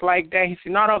don't act like that. He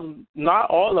said not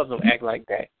all of them act like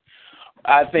that.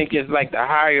 I think it's like the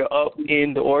higher up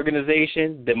in the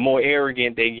organization, the more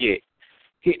arrogant they get.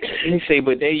 He said,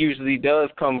 but they usually does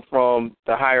come from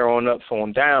the higher on ups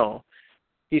on down.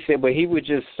 He said, but he was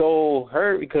just so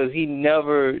hurt because he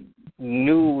never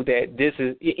knew that this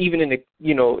is, even in the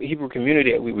Hebrew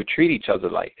community, that we would treat each other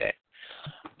like that.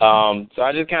 So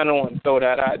I just kind of want to throw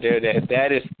that out there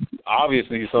that is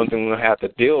obviously something we'll have to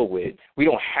deal with. We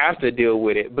don't have to deal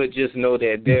with it, but just know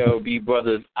that there will be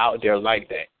brothers out there like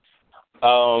that.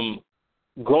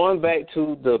 Going back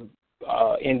to the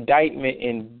indictment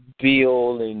in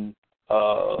Bill and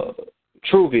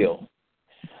Truebill,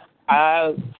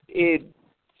 it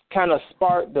kind of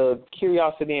sparked the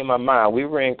curiosity in my mind. We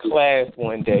were in class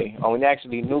one day on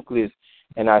actually Nucleus,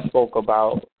 and I spoke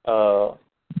about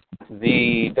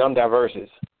the Dumb Diverses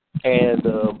and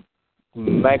the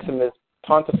Maximus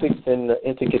Pontifex and the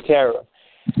Antikythera.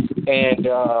 And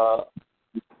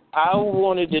I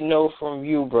wanted to know from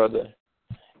you, brother,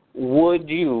 would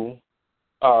you,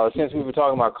 since we were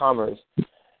talking about commerce,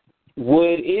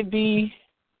 would it be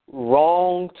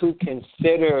wrong to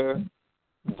consider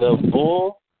the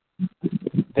bull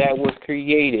that was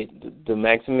created, the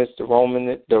Maximus, the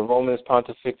Romanus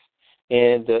Pontifex,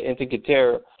 and the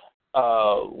Antikythera,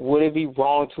 would it be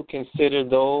wrong to consider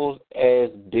those as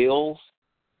bills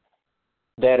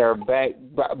that are backed?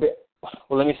 Well,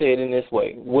 let me say it in this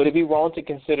way. Would it be wrong to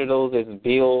consider those as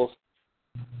bills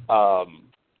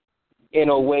in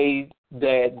a way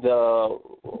that the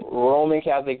Roman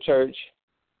Catholic Church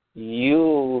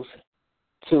used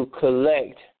to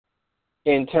collect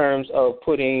in terms of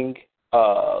putting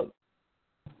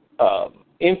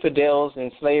infidels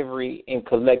in slavery and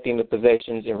collecting the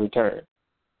possessions in return?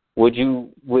 Would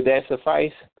that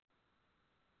suffice?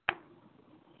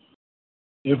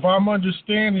 If I'm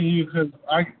understanding you, because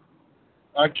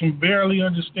I can barely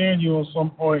understand you on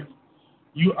some point.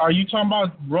 Are you talking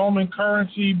about Roman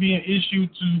currency being issued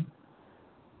to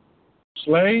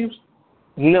slaves?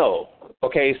 No.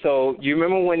 Okay, so you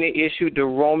remember when they issued the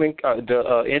Roman,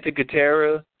 the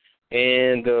Antikythera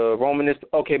and the Romanist?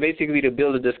 Okay, basically the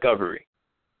Bill of Discovery.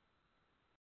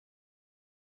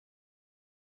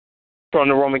 from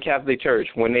the Roman Catholic Church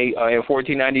when they in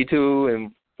 1492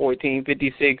 and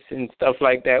 1456 and stuff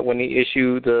like that, when they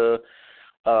issued the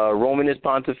Romanist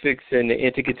Pontifex and the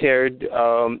Antiquitaire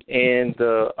and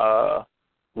the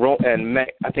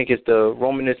I think it's the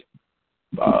Romanist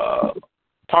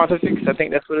Pontifex. I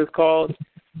think that's what it's called.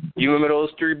 You remember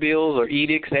those 3 bills or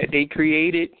edicts that they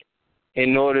created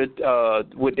in order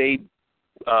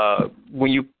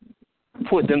when you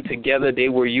put them together, they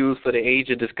were used for the Age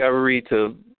of Discovery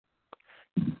to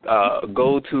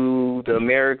go to the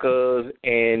Americas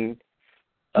and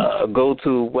go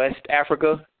to West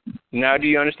Africa. Now, do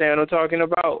you understand what I'm talking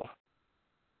about?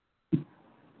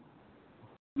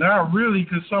 Not really,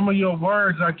 because some of your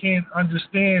words I can't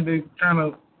understand. They kind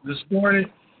of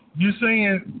distorted. You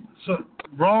saying so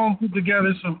Rome put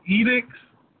together some edicts?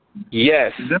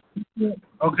 Yes.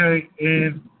 Okay,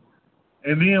 and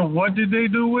then what did they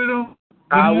do with them?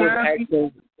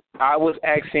 I was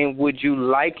asking, would you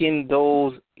liken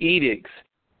those edicts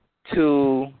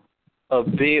to a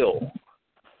bill?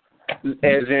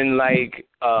 As in, like,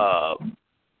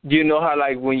 you know how,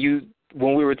 like, when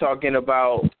we were talking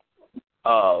about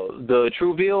the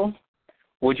true bill,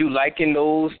 would you liken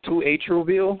those to a true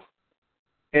bill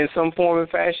in some form and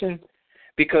fashion?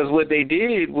 Because what they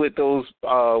did with those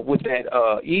with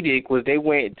that edict was they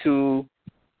went to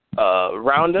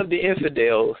round up the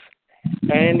infidels,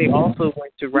 and they also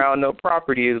went to round up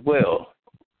property as well.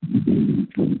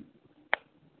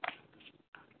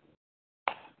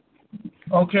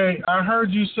 Okay, I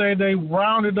heard you say they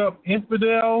rounded up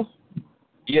infidels.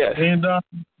 Yes. And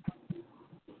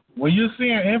when you're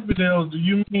saying infidels, do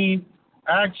you mean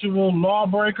actual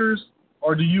lawbreakers,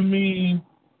 or do you mean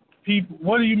people?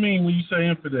 What do you mean when you say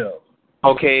infidels?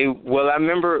 Okay, well, I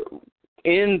remember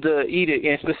in the edict,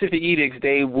 in specific edicts,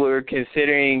 they were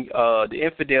considering the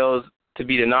infidels to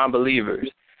be the non-believers.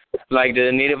 Like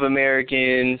the Native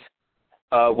Americans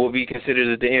will be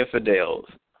considered the infidels,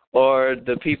 or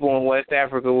the people in West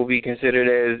Africa will be considered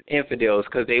as infidels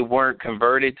because they weren't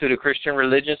converted to the Christian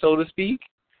religion, so to speak.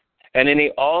 And then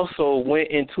they also went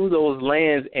into those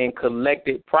lands and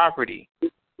collected property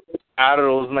out of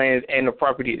those lands and the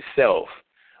property itself.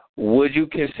 Would you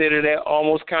consider that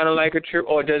almost kind of like a true,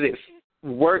 or does it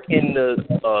work in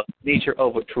the nature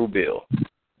of a true bill?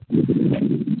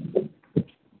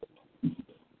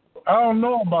 I don't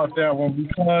know about that one,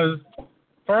 because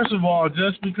first of all,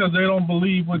 just because they don't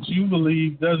believe what you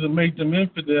believe doesn't make them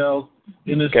infidels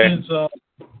in the sense of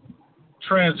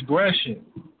transgression.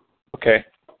 Okay.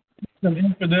 An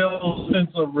infidel sense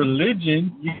of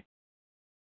religion.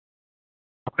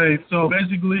 Okay, so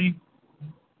basically,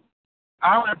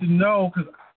 I have to know,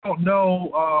 because I don't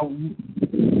know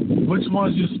which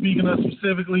ones you're speaking of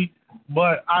specifically,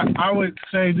 but I would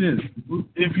say this: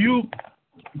 if you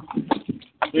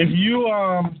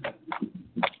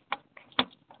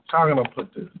how can I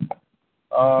put this?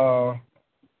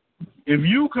 If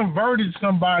you converted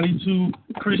somebody to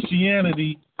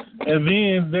Christianity and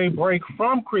then they break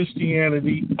from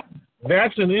Christianity,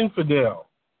 that's an infidel.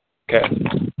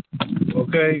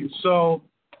 Okay, so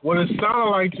what it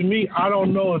sounded like to me, I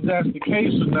don't know if that's the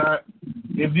case or not,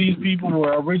 if these people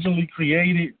were originally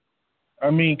converted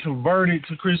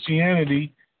to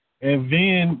Christianity, and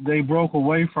then they broke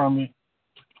away from it,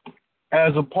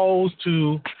 as opposed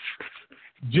to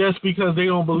just because they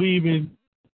don't believe in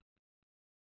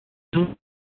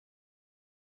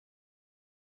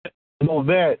all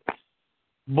that.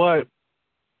 But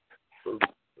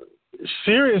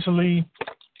seriously,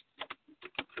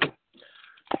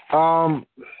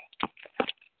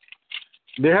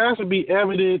 there has to be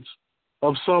evidence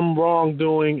of some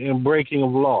wrongdoing and breaking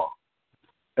of law.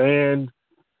 And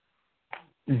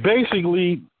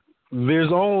basically,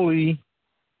 there's only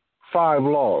 5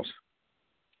 laws.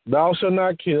 Thou shalt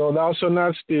not kill, thou shalt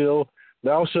not steal,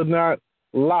 thou shalt not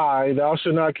lie, thou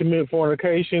shalt not commit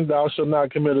fornication, thou shalt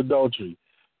not commit adultery.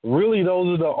 Really,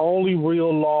 those are the only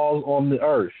real laws on the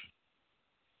earth.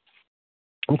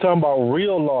 I'm talking about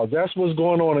real laws. That's what's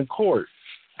going on in court.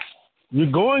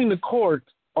 You're going to court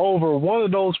over one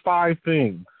of those 5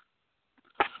 things.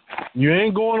 You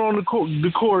ain't going on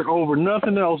the court over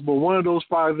nothing else but one of those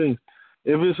 5 things.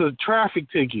 If it's a traffic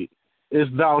ticket,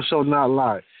 it's thou shalt not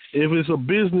lie. If it's a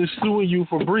business suing you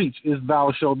for breach, it's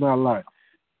thou shalt not lie.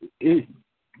 That's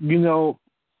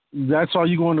all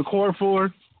you're going to court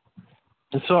for.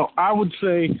 And so I would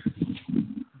say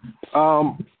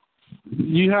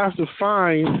you have to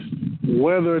find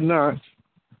whether or not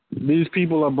these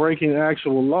people are breaking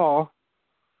actual law,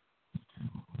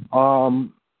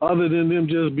 other than them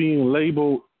just being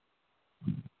labeled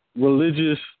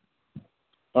religious,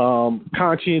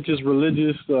 conscientious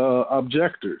religious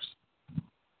objectors.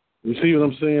 You see what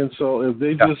I'm saying? So if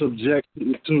they just object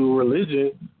to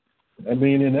religion, I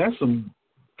mean, and that's some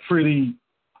pretty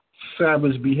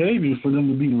savage behavior for them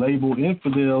to be labeled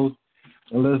infidels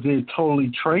unless they're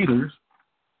totally traitors.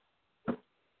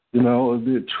 You know, if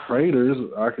they're traitors,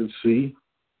 I could see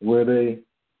where they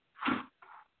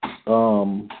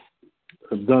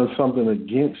have done something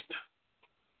against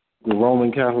the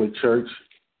Roman Catholic Church.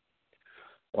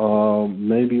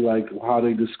 Maybe like how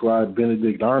they describe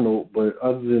Benedict Arnold, but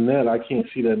other than that, I can't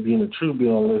see that being a true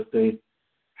bill unless they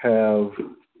have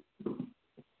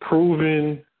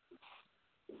proven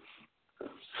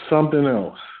something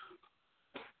else.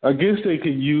 I guess they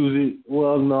could use it.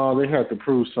 Well, no, they have to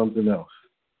prove something else.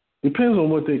 Depends on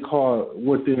what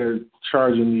they're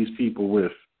charging these people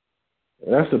with.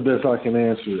 That's the best I can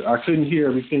answer. I couldn't hear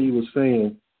everything you were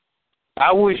saying.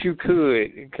 I wish you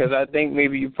could, because I think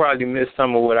maybe you probably missed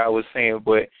some of what I was saying,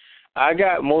 but I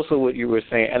got most of what you were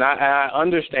saying, and I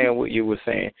understand what you were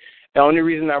saying. The only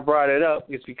reason I brought it up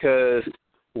is because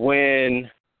can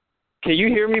you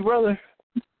hear me, brother?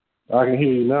 I can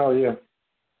hear you now, yeah.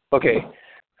 Okay.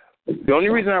 The only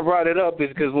reason I brought it up is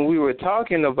because when we were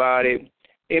talking about it,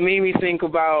 it made me think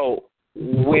about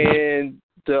when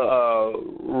the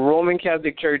Roman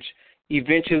Catholic Church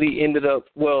eventually ended up,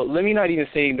 well, let me not even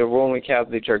say the Roman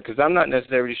Catholic Church, because I'm not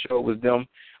necessarily sure it was them.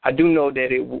 I do know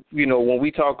that when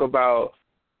we talk about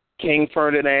King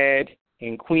Ferdinand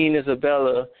and Queen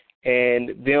Isabella and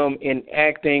them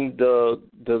enacting the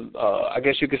I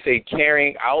guess you could say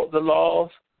carrying out the laws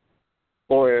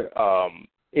or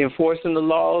enforcing the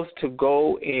laws to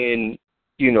go and,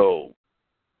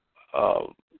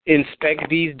 inspect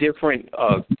these different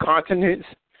continents,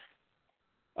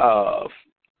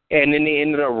 and then they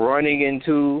ended up running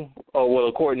into,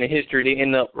 according to history, they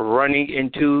ended up running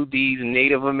into these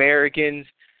Native Americans.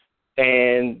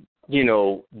 And,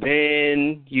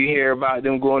 then you hear about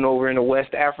them going over into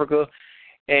West Africa.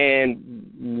 And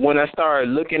when I started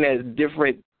looking at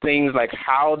different things like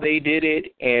how they did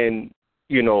it and,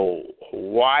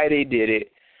 why they did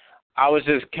it, I was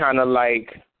just kind of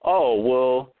like, oh,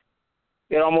 well,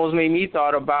 it almost made me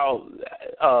thought about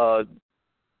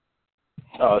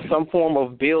some form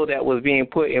of bill that was being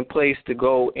put in place to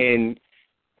go and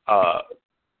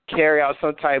carry out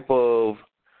some type of,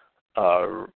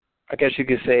 I guess you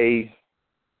could say,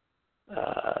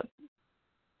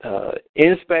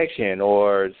 inspection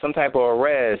or some type of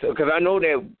arrest. Because I know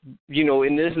that,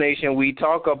 in this nation, we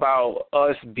talk about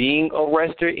us being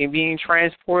arrested and being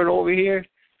transported over here.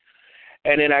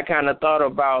 And then I kind of thought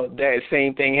about that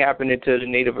same thing happening to the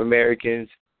Native Americans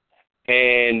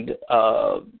and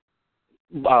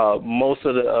most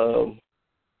of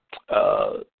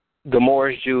the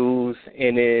Moorish Jews,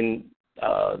 and then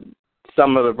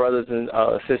some of the brothers and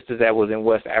sisters that was in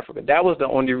West Africa. That was the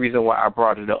only reason why I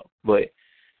brought it up. But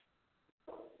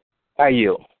I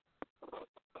yield.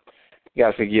 You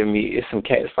gotta forgive me. It's some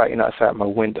cats fighting outside my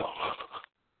window.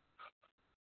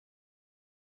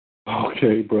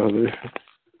 Okay, brother.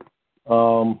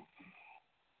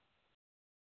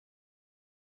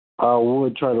 I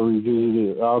would try to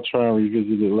revisit it. I'll try and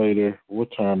revisit it later.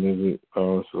 What time is it?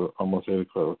 Oh, it's almost 8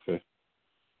 o'clock. Okay.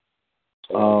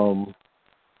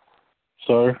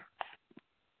 Sir?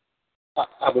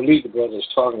 I believe the brother is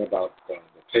talking about the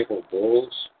papal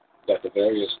bulls that the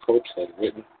various popes had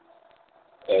written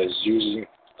as using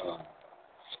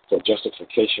for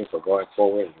justification for going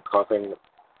forward and conquering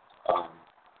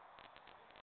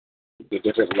the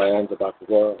different lands about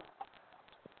the world.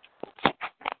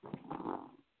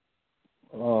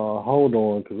 Hold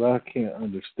on, because I can't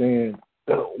understand.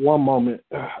 One moment.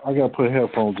 I got to put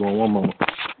headphones on. One moment.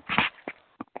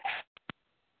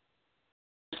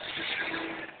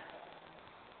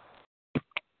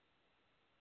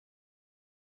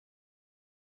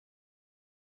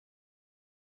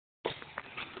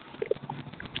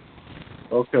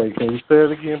 Okay, can you say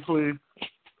it again, please?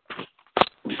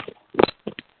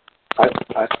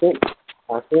 I think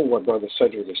what Brother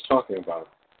Cedric is talking about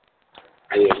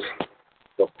is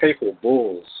the papal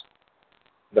bulls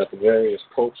that the various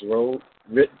popes wrote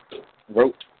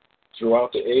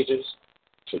throughout the ages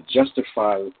to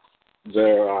justify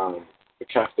their the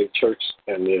Catholic Church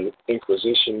and the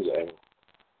Inquisitions and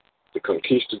the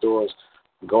conquistadors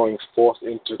going forth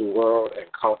into the world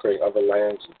and conquering other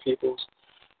lands and peoples.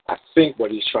 I think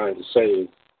what he's trying to say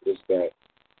is that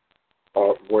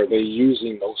were they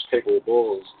using those papal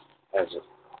bulls as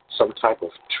some type of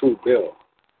true bill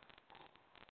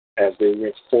as they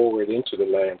went forward into the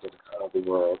lands of the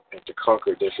world and to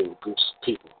conquer different groups of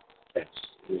people and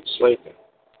enslave them.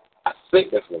 I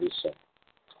think that's what he's saying.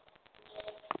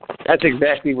 That's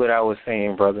exactly what I was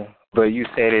saying, brother. but you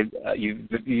said it. You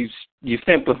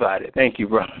simplified it. Thank you,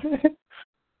 bro.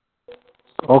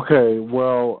 Okay,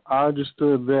 well, I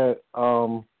understood that.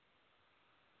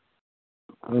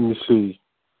 Let me see.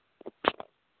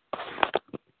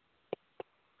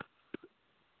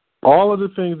 All of the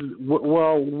things.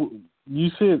 Well, you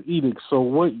said edicts. So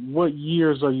what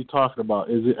years are you talking about?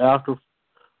 Is it after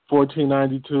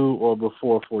 1492 or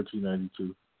before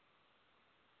 1492?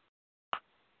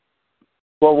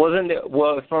 Well, wasn't it?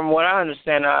 Well, from what I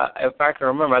understand, if I can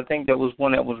remember, I think there was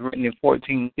one that was written in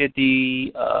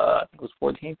 1450. I think it was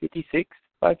 1456.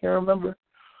 If I can remember,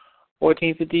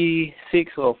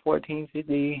 1456 or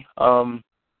 1450.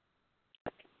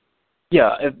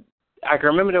 Yeah, if I can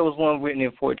remember, there was one written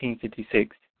in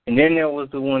 1456, and then there was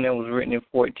the one that was written in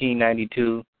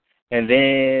 1492, and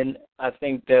then I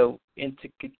think the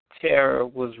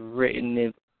Antikythera was written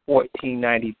in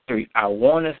 1493. I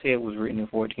want to say it was written in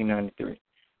 1493.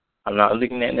 I'm not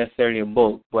looking at necessarily a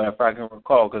book, but if I can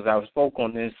recall, because I spoke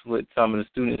on this with some of the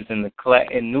students in the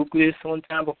in Nucleus one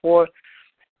time before,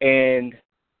 and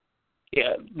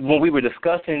yeah, when we were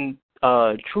discussing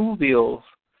true bills,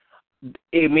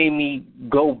 it made me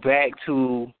go back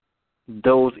to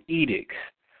those edicts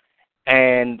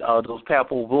and those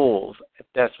papal bulls.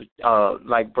 That's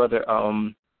like Brother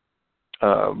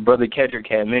Kedrick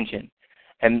had mentioned,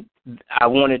 and I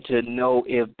wanted to know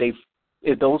if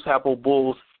those papal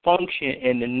bulls function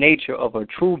in the nature of a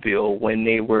true bill when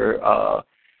they were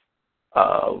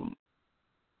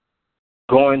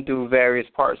going through various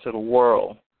parts of the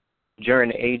world during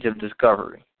the Age of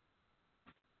Discovery.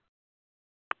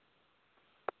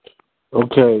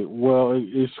 Okay, well,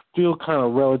 it's still kind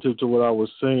of relative to what I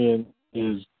was saying.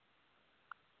 Is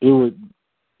it would,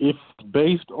 if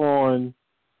based on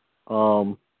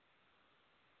them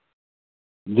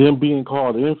being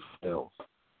called infidels,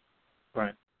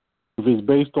 right? If it's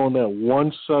based on that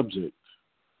one subject,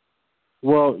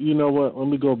 well, you know what? Let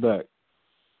me go back.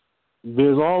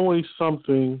 There's always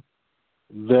something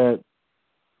that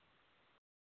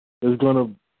is going to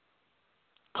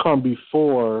come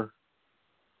before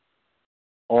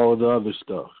all of the other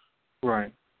stuff.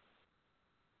 Right.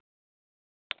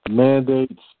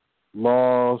 Mandates,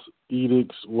 laws,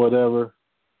 edicts, whatever.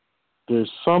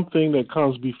 There's something that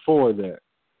comes before that.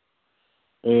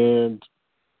 And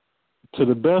to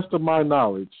the best of my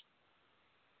knowledge,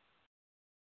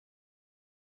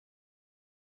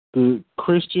 the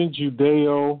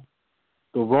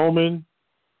Roman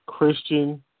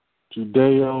Christian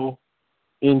Judeo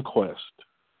inquest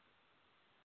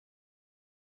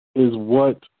is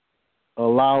what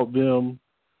allowed them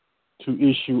to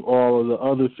issue all of the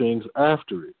other things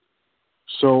after it.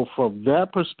 So from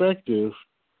that perspective,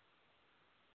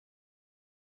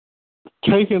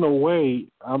 taken away,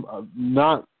 I'm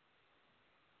not,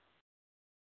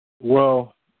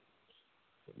 well,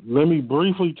 let me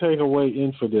briefly take away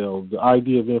infidel, the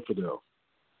idea of infidel.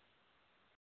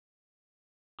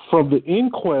 From the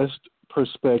inquest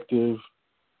perspective,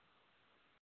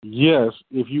 yes,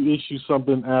 if you issue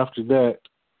something after that,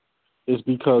 it's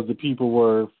because the people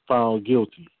were found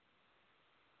guilty.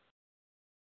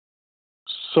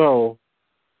 So,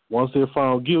 once they're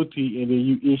found guilty and then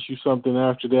you issue something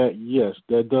after that, yes,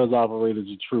 that does operate as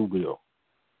a true bill.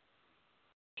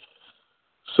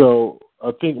 So,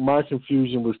 I think my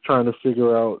confusion was trying to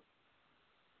figure out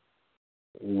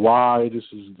why this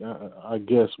is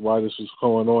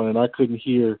going on, and I couldn't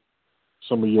hear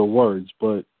some of your words,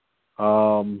 but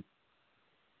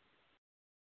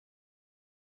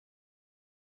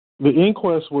the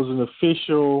inquest was an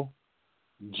official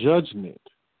judgment.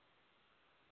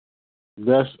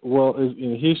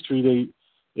 In history,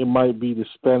 it might be the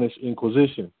Spanish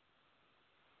Inquisition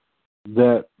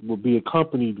that would be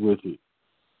accompanied with it.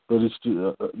 But it's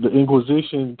the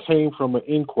Inquisition came from an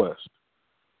inquest,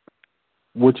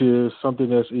 which is something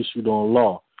that's issued on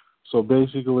law. So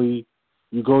basically,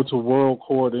 you go to world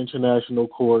court, international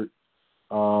court,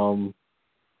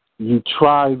 you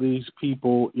try these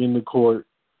people in the court.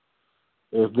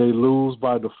 If they lose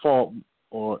by default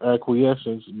or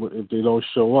acquiescence, if they don't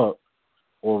show up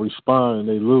or respond and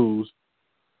they lose,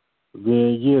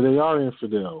 then yeah, they are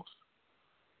infidels.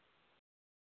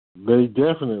 They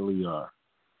definitely are.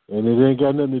 And it ain't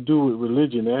got nothing to do with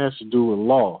religion. It has to do with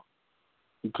law.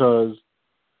 Because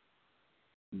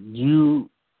if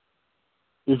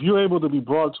you're able to be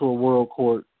brought to a world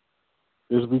court,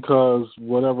 it's because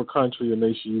whatever country or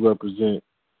nation you represent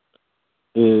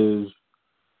is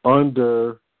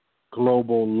under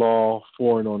global law,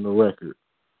 foreign on the record.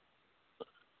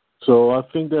 So I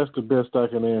think that's the best I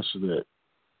can answer that.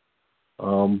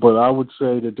 But I would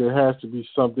say that there has to be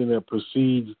something that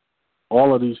precedes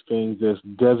all of these things that's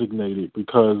designated,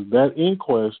 because that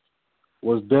inquest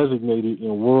was designated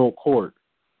in world court.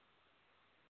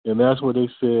 And that's where they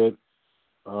said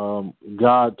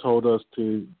God told us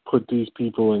to put these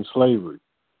people in slavery.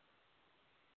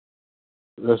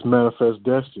 That's manifest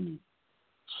destiny.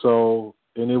 So,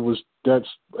 and that's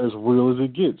as real as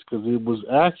it gets, because it was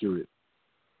accurate.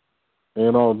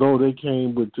 And although they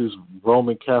came with this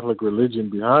Roman Catholic religion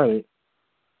behind it,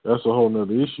 that's a whole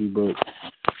nother issue. But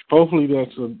hopefully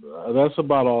that's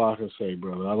about all I can say,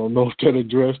 brother. I don't know if that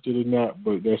addressed it or not,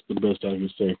 but that's the best I can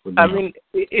say for now. I mean,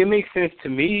 it makes sense to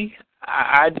me.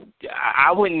 I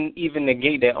wouldn't even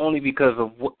negate that, only because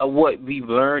of what we've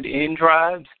learned in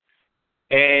tribes,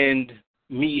 and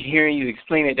me hearing you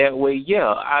explain it that way.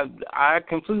 Yeah, I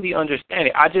completely understand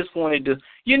it. I just wanted to,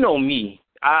 me.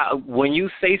 When you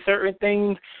say certain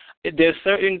things, there's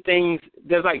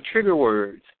like trigger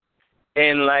words.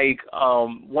 And like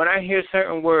when I hear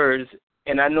certain words,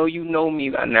 and I know you know me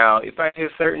by now, if I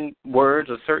hear certain words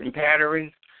or certain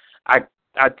patterns, I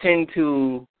tend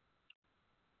to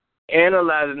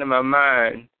analyze it in my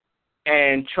mind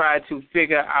and try to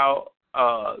figure out,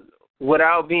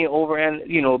 without being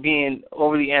being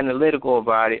overly analytical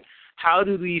about it, how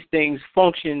do these things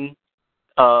function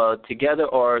together,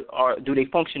 or do they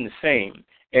function the same?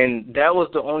 And that was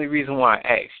the only reason why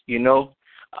I asked,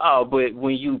 but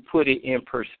when you put it in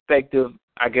perspective,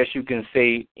 I guess you can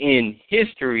say in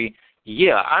history,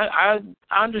 yeah, I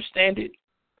understand it.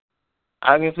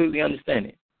 I completely understand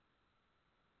it.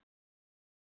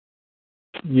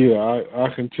 Yeah, I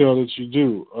can tell that you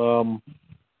do.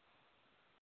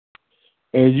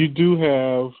 And you do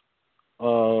have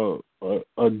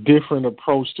a different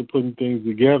approach to putting things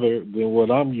together than what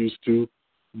I'm used to.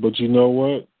 But you know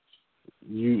what?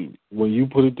 When you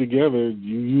put it together,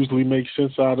 you usually make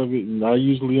sense out of it, and I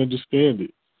usually understand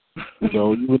it.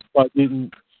 Even if I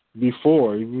didn't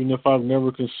before, even if I've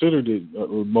never considered it,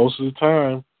 most of the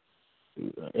time,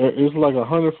 it's like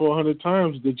 100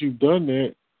 times that you've done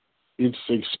that. It's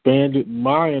expanded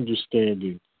my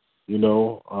understanding,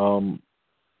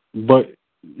 but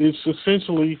it's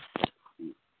essentially,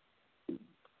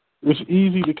 it's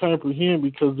easy to comprehend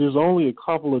because there's only a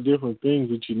couple of different things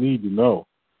that you need to know.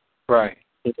 Right.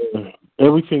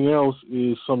 Everything else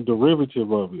is some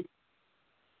derivative of it.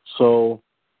 So,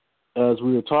 as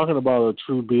we were talking about a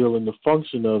true bill and the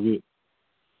function of it,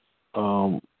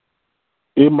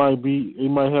 it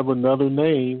might have another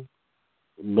name.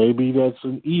 Maybe that's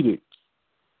an edict,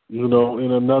 in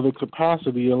another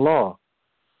capacity in law.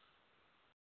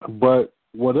 But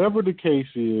whatever the case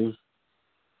is,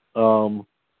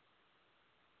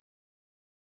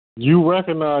 you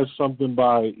recognize something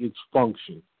by its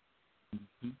function.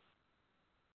 Mm-hmm.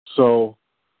 So,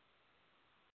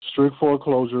 strict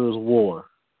foreclosure is war.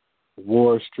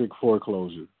 War is strict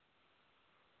foreclosure.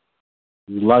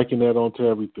 You liken that onto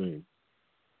everything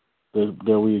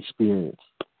that we experience.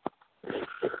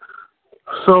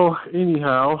 So,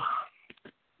 anyhow,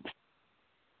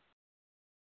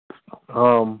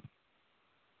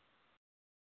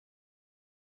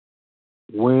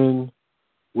 when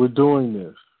we're doing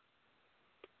this,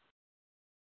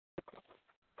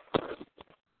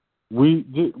 we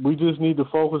just need to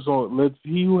focus on,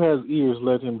 he who has ears,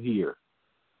 let him hear.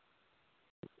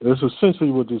 That's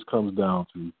essentially what this comes down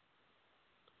to,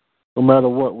 no matter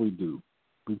what we do,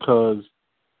 because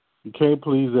you can't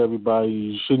please everybody.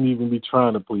 You shouldn't even be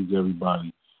trying to please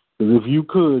everybody. Because if you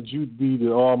could, you'd be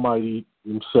the Almighty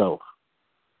himself.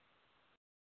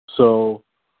 So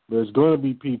there's going to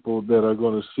be people that are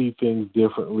going to see things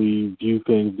differently, view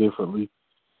things differently,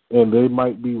 and they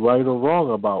might be right or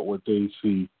wrong about what they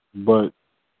see. But,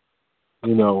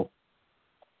 we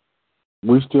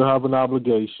still have an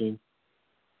obligation.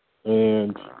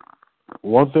 And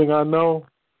one thing I know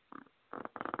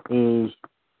is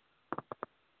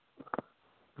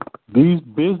these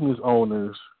business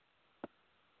owners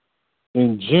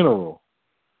in general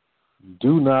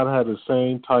do not have the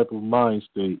same type of mind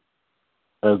state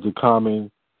as the common,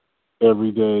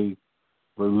 everyday,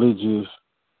 religious,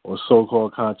 or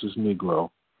so-called conscious Negro.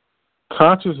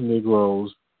 Conscious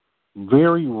Negroes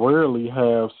very rarely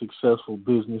have successful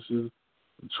businesses.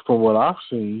 From what I've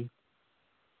seen,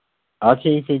 I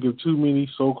can't think of too many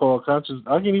so-called conscious.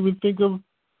 I can't even think of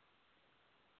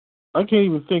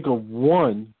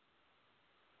one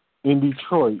in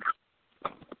Detroit,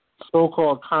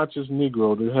 so-called conscious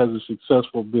Negro that has a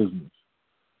successful business.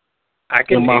 I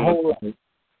can name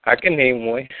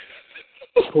one.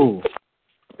 Who?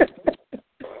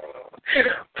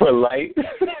 Polite.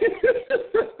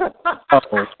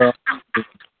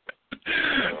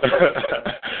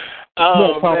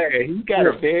 No, man, he got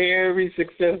a very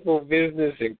successful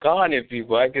business in conning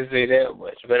people. I can say that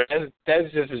much. But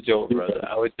that's just a joke, brother.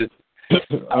 I was just.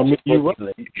 I mean, you're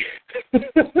right.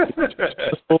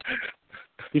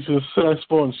 He's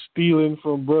successful in stealing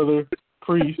from Brother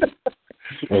Priest.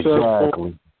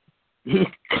 Exactly.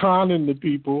 Conning the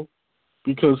people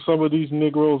because some of these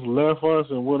Negroes left us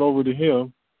and went over to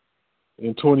him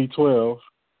in 2012,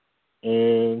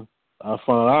 and I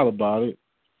found out about it,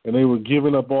 and they were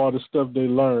giving up all the stuff they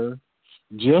learned,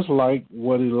 just like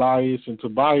what Elias and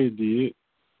Tobiah did,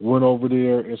 went over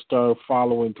there and started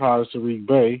following Tariq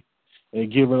Bey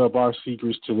and giving up our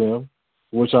secrets to them,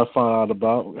 which I found out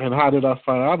about. And how did I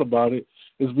find out about it?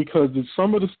 Is because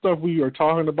some of the stuff we are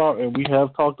talking about and we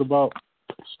have talked about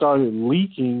started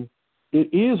leaking.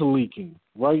 It is leaking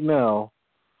right now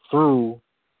through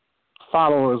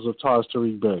followers of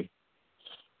Tariq Bey.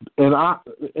 And I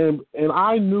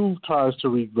knew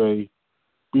Tariq Bey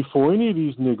before any of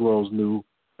these Negroes knew,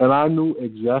 and I knew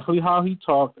exactly how he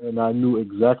talked, and I knew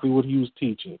exactly what he was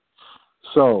teaching.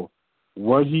 So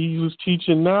what he was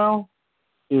teaching now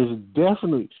is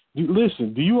definitely,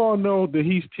 listen, do you all know that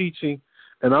he's teaching,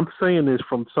 and I'm saying this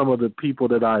from some of the people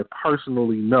that I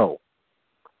personally know.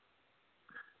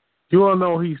 You all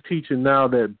know he's teaching now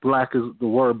that the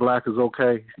word black is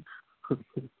okay.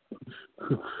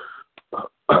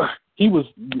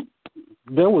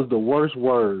 That was the worst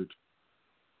word.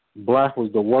 Black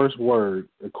was the worst word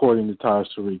according to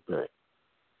Tariq Bey.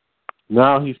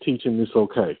 Now he's teaching this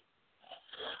okay.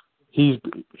 He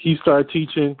started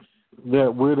teaching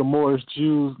that we're the Moorish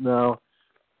Jews. Now,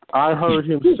 I heard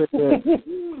him say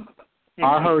that.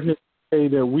 I heard him say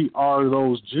that we are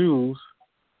those Jews.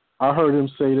 I heard him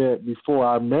say that before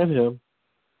I met him.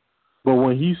 But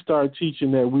when he started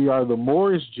teaching that we are the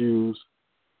Moorish Jews,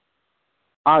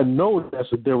 I know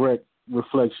that's a direct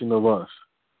reflection of us.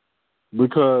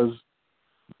 Because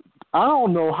I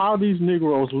don't know how these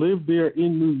Negroes live there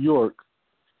in New York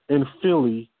and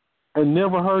Philly and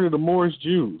never heard of the Moorish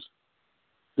Jews.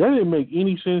 That didn't make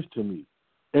any sense to me.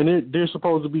 And they're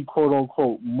supposed to be, quote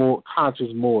unquote, more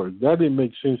conscious Moors. That didn't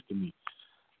make sense to me.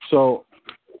 So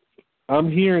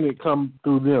I'm hearing it come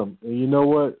through them. And you know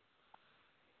what?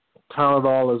 Count it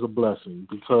all as a blessing,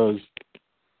 because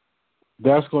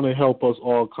that's going to help us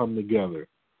all come together.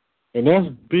 And that's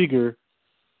bigger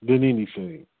than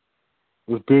anything.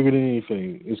 It's bigger than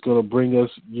anything. It's going to bring us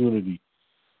unity.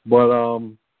 But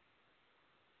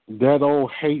that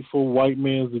old hateful white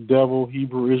man's the devil,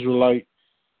 Hebrew Israelite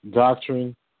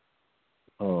doctrine,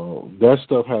 that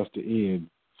stuff has to end.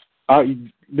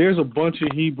 There's a bunch of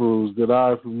Hebrews that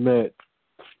I've met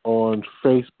on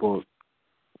Facebook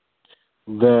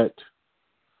that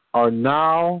are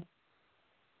now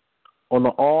on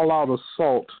an all-out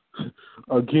assault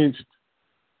against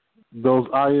those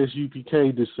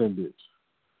ISUPK descendants.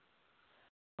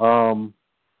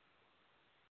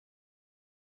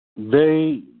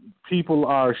 People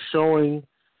are showing,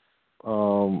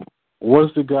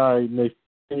 what's the guy,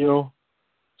 Nathaniel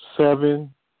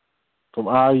 7 from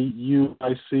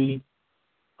IUIC,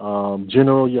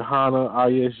 General Yohana,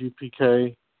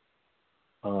 ISUPK,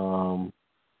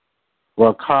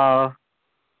 Rakar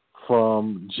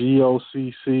from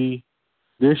GOCC.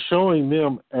 They're showing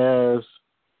them as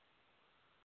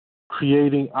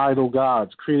creating idol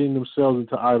gods, creating themselves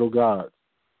into idol gods.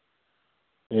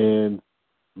 And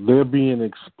they're being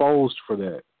exposed for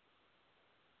that.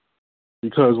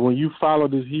 Because when you follow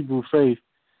this Hebrew faith,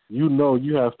 you know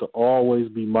you have to always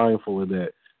be mindful of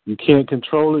that. You can't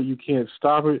control it, you can't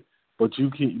stop it, but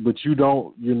you're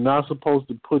not supposed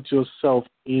to put yourself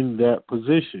in that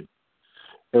position.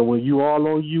 And when you all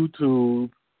on YouTube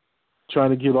trying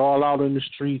to get all out in the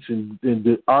streets and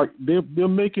they're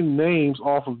making names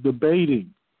off of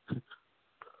debating.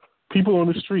 People on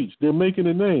the streets, they're making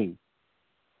a name.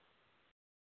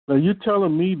 Now you're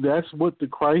telling me that's what the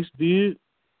Christ did?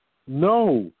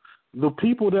 No. The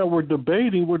people that were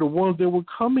debating were the ones that were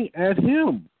coming at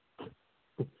him.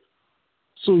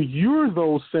 So you're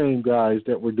those same guys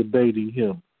that were debating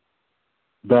him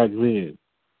back then.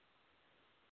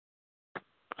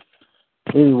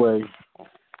 Anyway,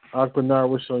 Akbanar,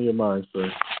 what's on your mind,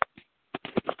 sir?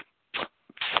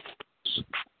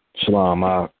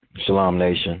 Shalom,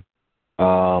 Nation.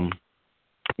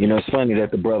 It's funny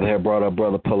that the brother had brought up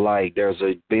Brother Polite. There's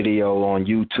a video on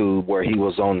YouTube where he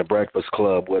was on the Breakfast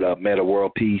Club with Meta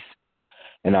World Peace,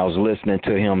 and I was listening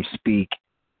to him speak,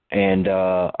 and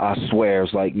I swear,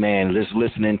 it's like, man, just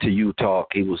listening to you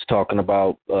talk. He was talking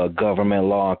about government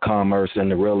law and commerce and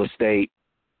the real estate,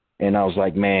 and I was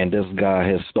like, man, this guy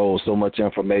has stole so much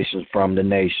information from the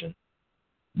nation.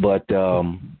 But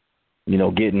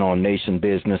getting on nation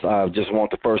business. I just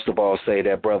want to first of all say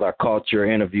that, brother, I caught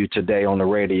your interview today on the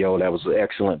radio. That was an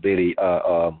excellent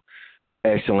video,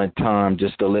 excellent time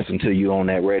just to listen to you on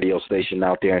that radio station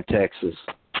out there in Texas.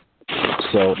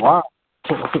 So wow,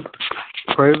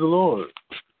 praise the Lord.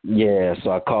 Yeah,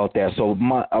 so I caught that. So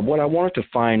what I wanted to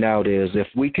find out is if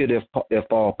we could, if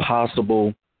all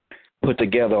possible, put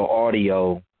together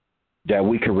audio that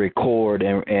we could record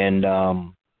and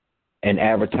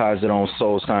advertise it on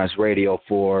Soul Science Radio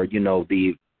for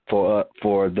the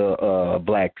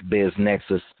Black Biz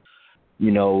Nexus,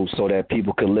 so that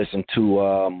people could listen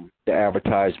to the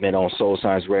advertisement on Soul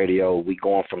Science Radio. We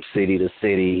going from city to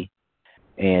city,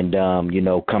 and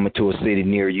coming to a city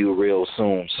near you real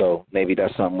soon. So maybe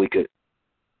that's something we could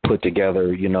put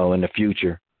together, in the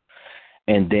future.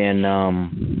 And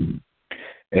then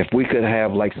if we could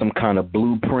have like some kind of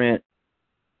blueprint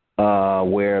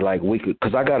where like we could,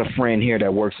 because I got a friend here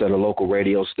that works at a local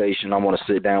radio station. I want to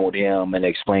sit down with him and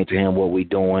explain to him what we're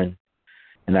doing.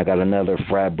 And I got another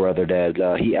frat brother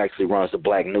that he actually runs the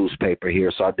black newspaper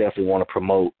here. So I definitely want to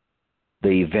promote the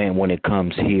event when it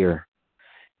comes here.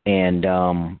 And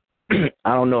I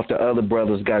don't know if the other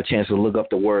brothers got a chance to look up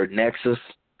the word nexus,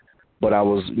 but I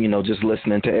was, just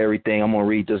listening to everything. I'm going to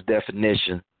read this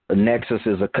definition. A nexus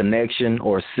is a connection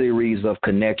or series of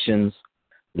connections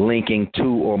linking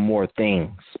two or more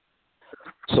things.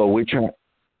 So we're trying,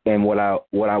 and what I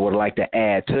would like to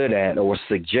add to that or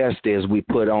suggest is we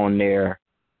put on there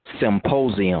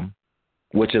symposium,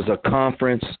 which is a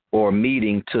conference or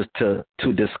meeting to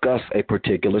discuss a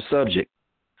particular subject,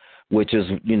 which is,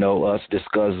 us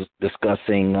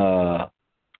discussing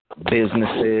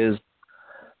businesses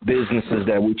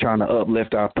that we're trying to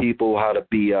uplift our people, how to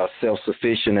be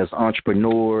self-sufficient as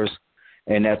entrepreneurs.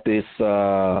 And at this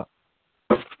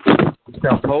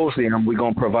symposium, we're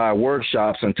going to provide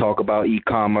workshops and talk about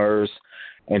e-commerce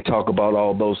and talk about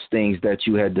all those things that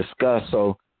you had discussed.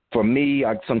 So for me,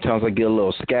 sometimes I get a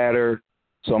little scattered.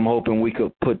 So I'm hoping we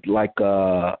could put like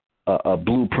a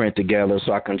blueprint together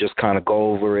so I can just kind of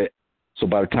go over it. So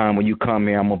by the time when you come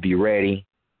here, I'm going to be ready,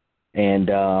 and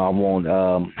I won't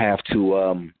have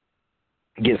to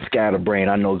get scatterbrained.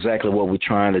 I know exactly what we're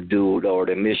trying to do or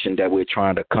the mission that we're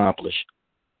trying to accomplish.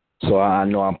 So I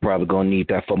know I'm probably going to need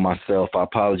that for myself. I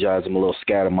apologize. I'm a little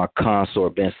scattered. My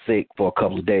consort been sick for a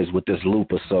couple of days with this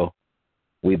lupus, so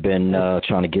we've been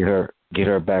trying to get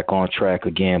her back on track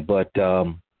again. But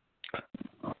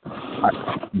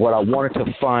what I wanted to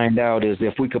find out is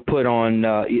if we could put on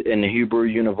in the Hebrew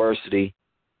University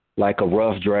like a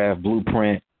rough draft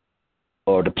blueprint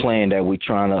or the plan that we're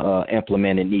trying to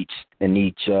implement in each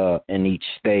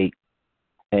state.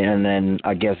 And then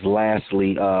I guess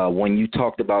lastly, when you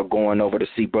talked about going over to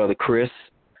see Brother Chris,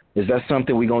 is that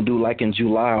something we're going to do like in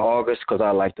July or August? Because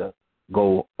I'd like to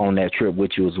go on that trip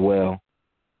with you as well.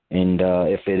 And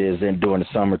if it is during the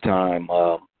summertime,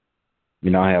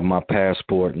 I have my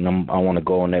passport and I want to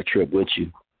go on that trip with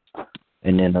you.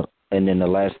 And then the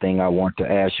last thing I want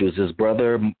to ask you is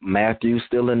Brother Matthew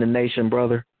still in the nation,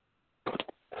 brother?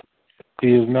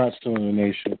 He is not still in the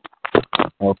nation.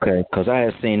 Okay, because I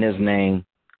had seen his name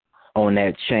on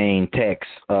that chain text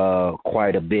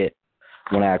quite a bit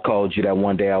when I called you that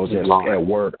one day I was at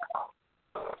work.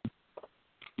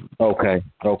 Okay,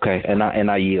 and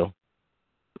I yield.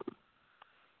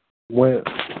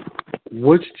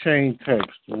 Which chain text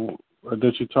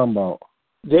that you talking about?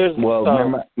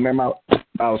 Remember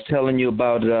I was telling you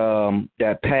about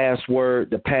that password,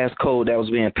 the passcode that was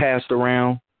being passed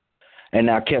around,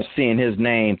 and I kept seeing his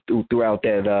name throughout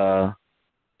that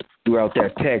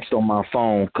text on my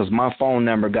phone because my phone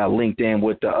number got linked in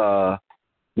with the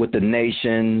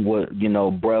nation. With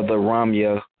Brother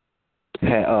Ramya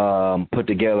had put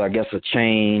together, I guess, a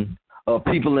chain of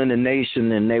people in the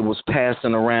nation, and they was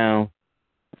passing around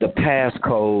the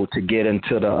passcode to get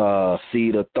into the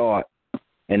seed of thought.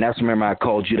 And that's, remember, I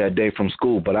called you that day from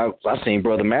school, but I seen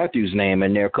Brother Matthew's name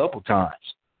in there a couple times.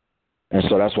 And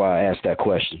so that's why I asked that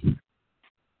question.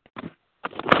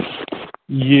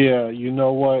 Yeah, you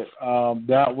know what?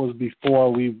 That was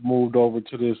before we moved over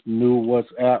to this new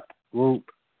WhatsApp group.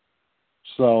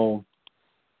 So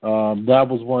that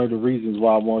was one of the reasons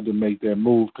why I wanted to make that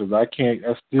move, because I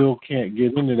still can't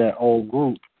get into that old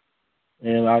group.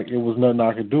 And it was nothing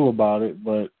I could do about it,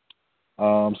 but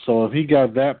so if he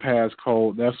got that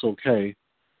passcode, that's okay,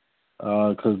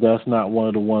 because that's not one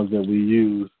of the ones that we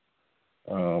use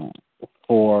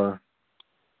for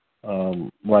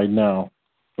right now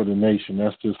for the nation.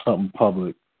 That's just something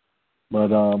public.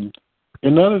 But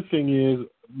another thing is,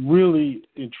 really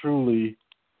and truly,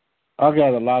 I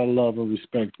got a lot of love and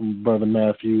respect from Brother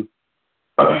Matthew,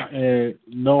 and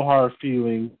no hard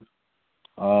feelings.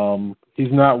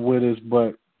 He's not with us,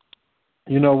 but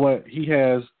you know what?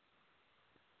 He's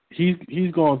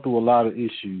going through a lot of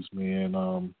issues,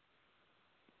 man.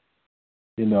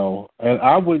 You know, and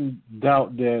I wouldn't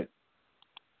doubt that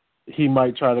he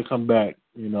might try to come back,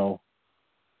 you know,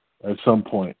 at some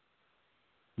point.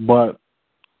 But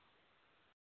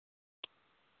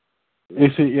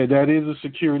that is a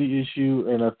security issue,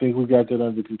 and I think we got that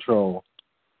under control.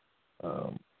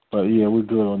 But yeah, we're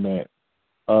good on that.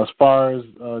 As far as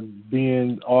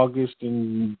being August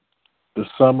and the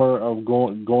summer of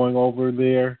going over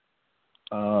there,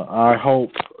 I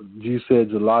hope you said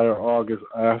July or August.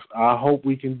 I hope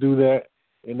we can do that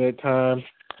in that time.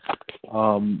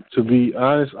 To be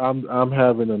honest, I'm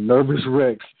having a nervous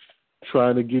wreck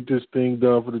trying to get this thing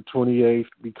done for the 28th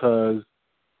because,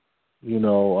 you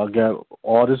know, I got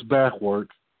all this back work,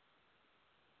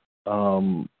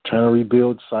 trying to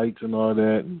rebuild sites and all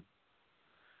that. And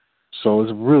so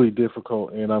it's really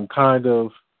difficult, and I'm kind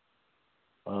of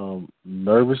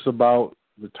nervous about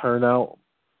the turnout.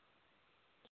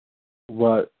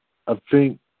 But I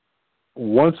think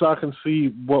once I can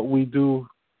see what we do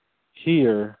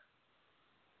here,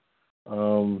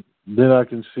 then I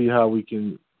can see how we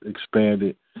can expand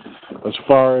it. As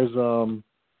far as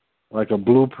like a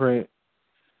blueprint,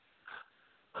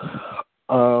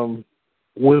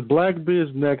 with Black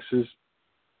Biz Nexus,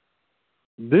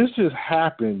 this just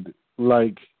happened.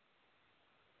 Like,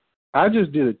 I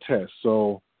just did a test,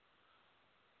 so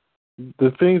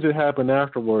the things that happened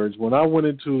afterwards, when I went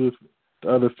into the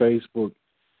other Facebook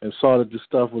and saw that the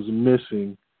stuff was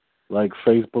missing, like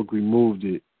Facebook removed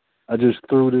it, I just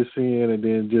threw this in and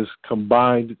then just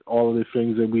combined all of the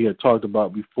things that we had talked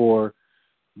about before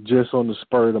just on the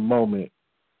spur of the moment.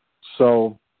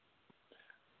 So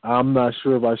I'm not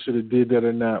sure if I should have did that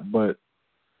or not, but,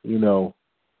 you know,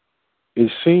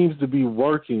 it seems to be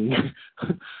working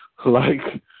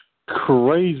like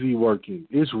crazy working.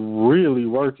 It's really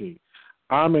working.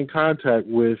 I'm in contact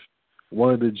with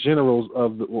one of the generals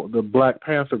of the Black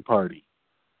Panther Party.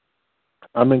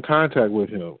 I'm in contact with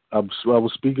him. I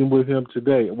was speaking with him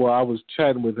today. Well, I was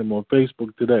chatting with him on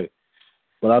Facebook today.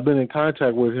 But I've been in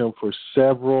contact with him for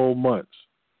several months.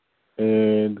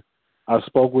 And I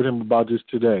spoke with him about this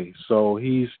today. So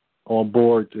he's on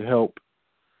board to help.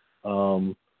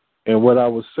 And what I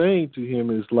was saying to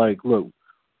him is like, look,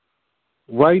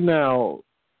 right now,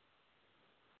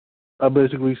 I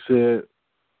basically said,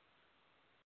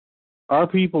 our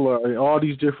people are in all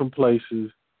these different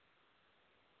places,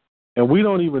 and we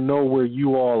don't even know where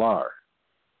you all are.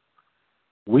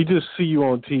 We just see you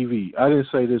on TV. I didn't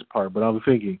say this part, but I'm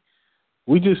thinking,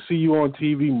 we just see you on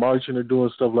TV marching or doing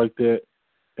stuff like that.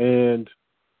 And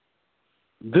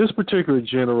this particular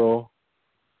General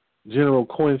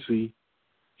Quincy,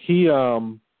 he's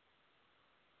in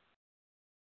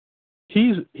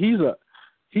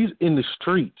the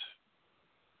streets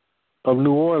of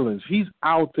New Orleans. He's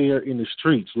out there in the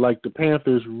streets like the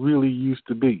Panthers really used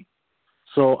to be.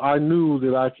 So I knew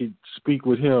that I could speak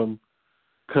with him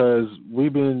because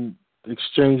we've been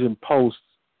exchanging posts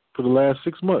for the last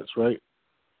 6 months, right?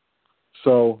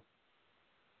 So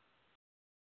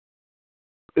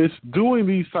it's doing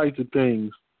these types of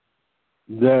things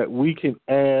that we can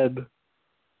add.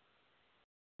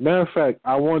 Matter of fact,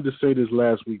 I wanted to say this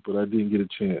last week, but I didn't get a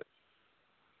chance.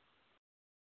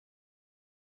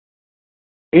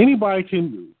 Anybody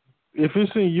can, if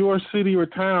it's in your city or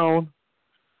town,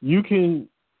 you can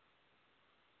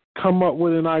come up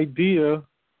with an idea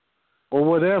or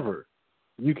whatever.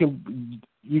 You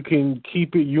can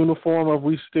keep it uniform if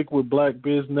we stick with Black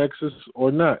Biz Nexus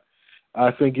or not.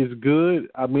 I think it's good.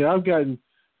 I mean, I've gotten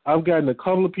a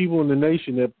couple of people in the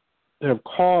nation that have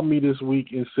called me this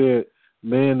week and said,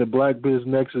 "Man, the Black Biz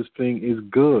Nexus thing is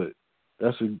good.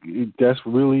 That's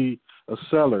really a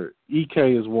seller."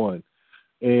 EK is one.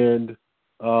 And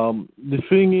the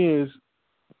thing is,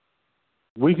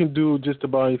 we can do just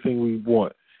about anything we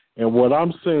want. And what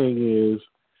I'm saying is,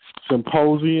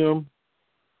 symposium,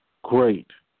 great.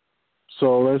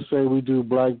 So let's say we do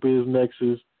Black Biz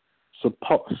Nexus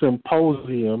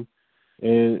symposium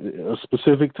and a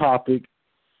specific topic,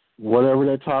 whatever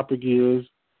that topic is,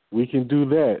 we can do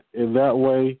that. And that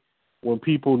way, when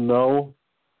people know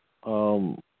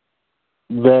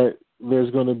that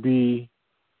there's going to be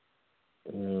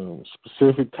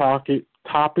specific topic,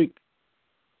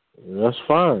 that's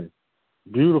fine.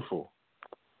 Beautiful.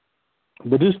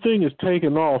 But this thing is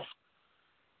taking off.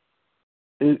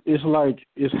 It's like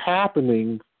it's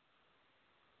happening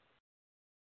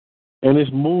and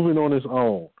it's moving on its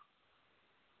own.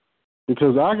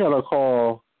 Because I got a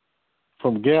call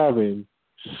from Gavin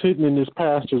sitting in this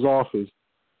pastor's office,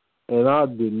 and I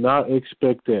did not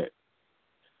expect that.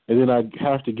 And then I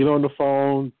have to get on the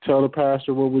phone, tell the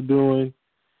pastor what we're doing.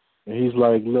 And he's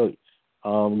like, look,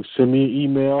 send me an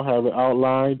email, have it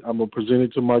outlined. I'm going to present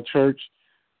it to my church.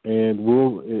 And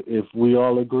if we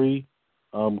all agree,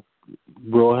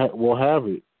 we'll have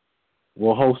it.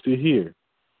 We'll host it here.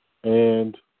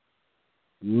 And,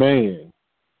 man,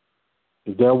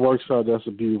 if that works out, that's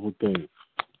a beautiful thing.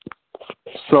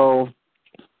 So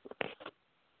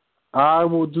I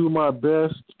will do my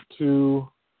best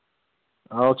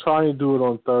I'll try and do it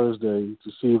on Thursday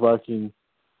to see if I can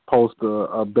post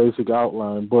a basic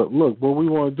outline. But look, what we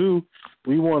want to do,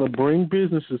 we want to bring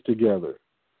businesses together.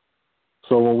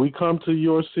 So when we come to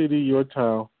your city, your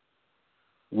town,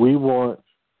 we want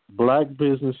black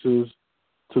businesses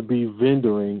to be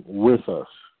vendoring with us.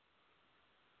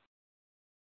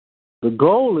 The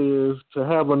goal is to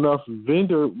have enough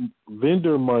vendor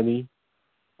money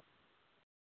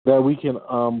that we can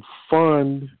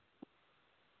fund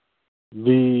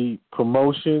the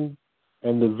promotion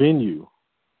and the venue.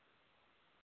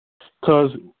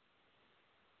 Because,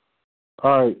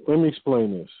 all right, let me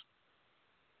explain this.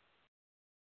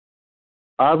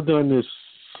 I've done this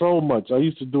so much. I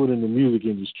used to do it in the music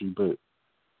industry, but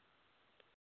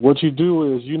what you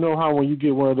do is, you know how when you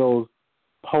get one of those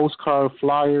postcard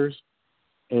flyers,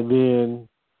 and then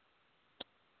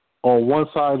on one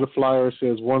side of the flyer it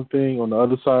says one thing, on the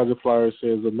other side of the flyer it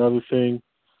says another thing.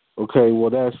 Okay, well,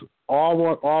 that's all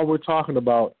we're talking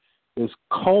about is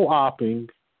co-opting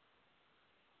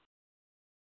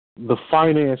the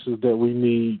finances that we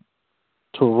need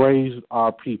to raise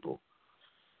our people.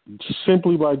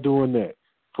 Simply by doing that.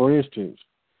 For instance,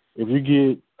 if you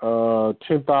get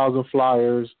 10,000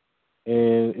 flyers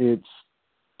and it's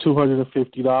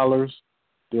 $250,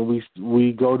 then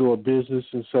we go to a business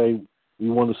and say we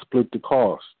want to split the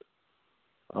cost.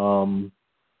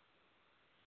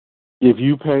 If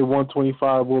you pay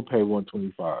 $125, we'll pay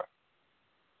 $125.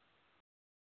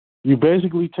 You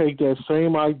basically take that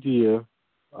same idea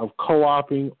of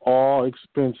co-opting all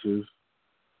expenses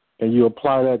and you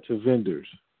apply that to vendors.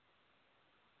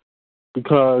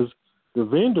 Because the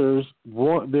vendors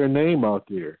want their name out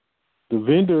there. The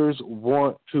vendors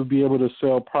want to be able to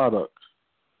sell products.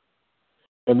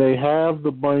 And they have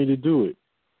the money to do it.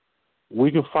 We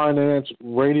can finance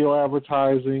radio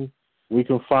advertising. We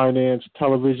can finance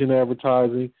television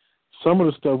advertising. Some of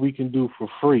the stuff we can do for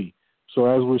free. So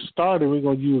as we're starting, we're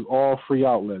going to use all free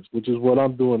outlets, which is what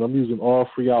I'm doing. I'm using all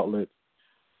free outlets.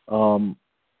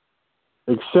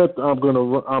 Except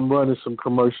I'm running some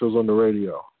commercials on the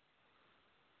radio.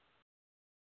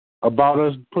 About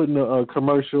us putting a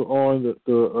commercial on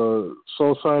the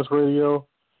Soul Science Radio,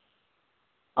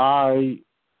 I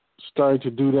started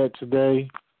to do that today,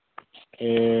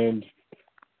 and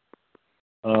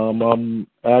I'm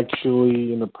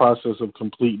actually in the process of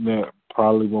completing that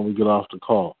probably when we get off the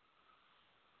call.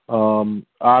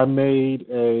 I made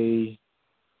a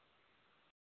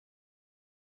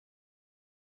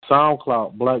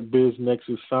SoundCloud, Black Biz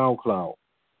Nexus SoundCloud.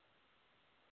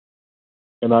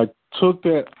 And I took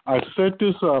that, I set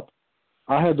this up.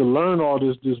 I had to learn all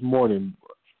this morning.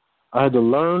 I had to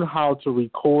learn how to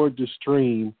record the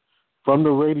stream from the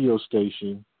radio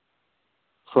station,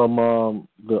 from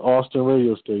the Austin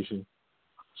radio station.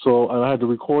 So and I had to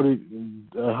record it in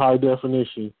high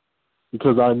definition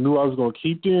because I knew I was going to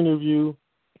keep the interview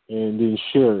and then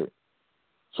share it.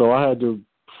 So I had to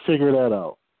figure that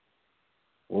out.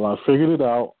 Well, I figured it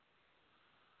out.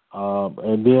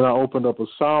 And then I opened up a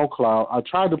SoundCloud. I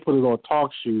tried to put it on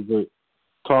TalkShoe, but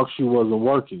TalkShoe wasn't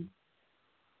working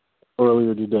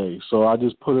earlier today. So I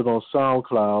just put it on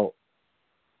SoundCloud.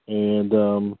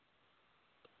 And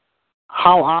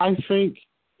how I think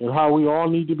and how we all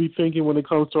need to be thinking when it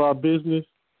comes to our business,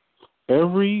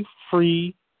 every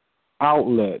free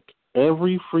outlet,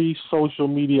 every free social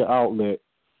media outlet,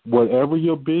 whatever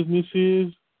your business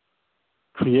is,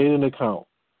 create an account.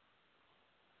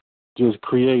 Just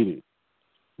create it.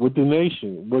 With the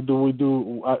Nation, what do we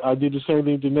do? I did the same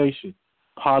thing with the Nation.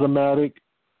 Podomatic,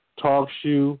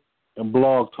 TalkShoe, and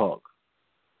Blog Talk.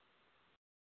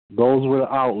 Those were the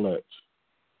outlets.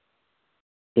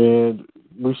 And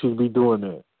we should be doing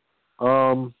that.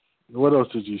 What else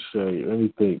did you say?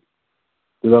 Anything?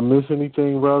 Did I miss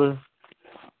anything, brother?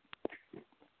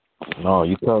 No,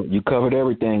 you covered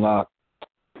everything. I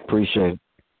appreciate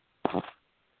it.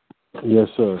 Yes,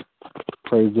 sir.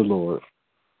 Praise the Lord.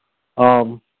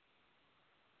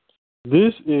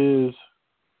 This is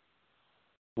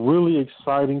really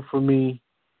exciting for me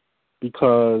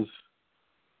because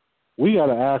we got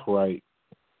to act right.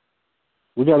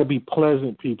 We got to be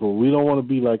pleasant people. We don't want to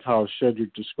be like how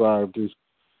Shedrick described as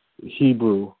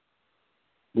Hebrew.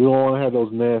 We don't want to have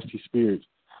those nasty spirits.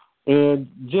 And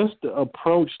just the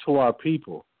approach to our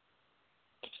people.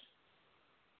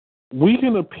 We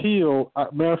can appeal.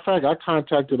 Matter of fact, I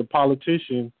contacted a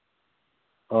politician,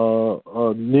 a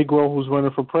Negro who's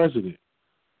running for president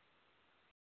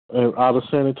out of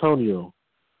San Antonio.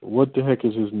 What the heck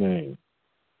is his name?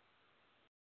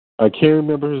 I can't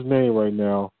remember his name right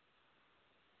now.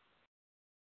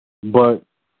 But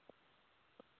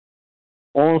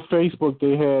on Facebook,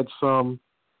 they had some.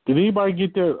 Did anybody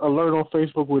get that alert on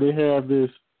Facebook where they have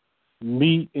this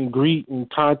meet and greet and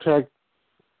contact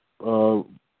government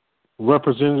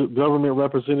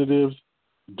representatives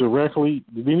directly?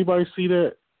 Did anybody see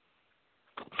that?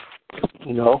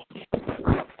 No.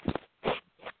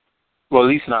 Well, at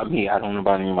least not me. I don't know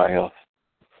about anybody else.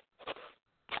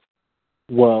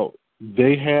 Well,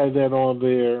 they had that on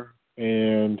there,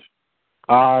 and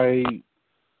I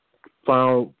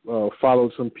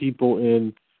followed some people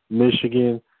in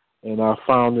Michigan, and I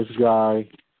found this guy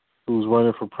who's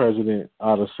running for president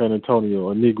out of San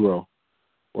Antonio, a Negro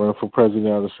running for president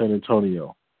out of San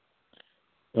Antonio.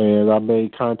 And I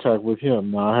made contact with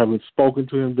him. Now, I haven't spoken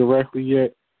to him directly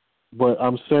yet, but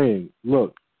I'm saying,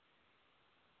 look,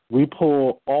 we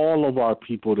pull all of our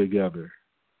people together.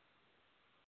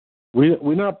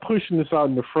 We're not pushing this out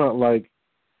in the front like,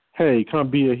 hey, come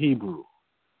be a Hebrew.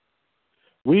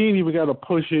 We ain't even got to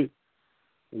push it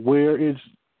where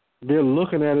they're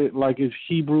looking at it like it's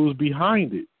Hebrews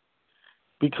behind it.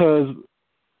 Because,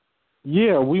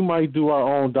 yeah, we might do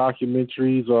our own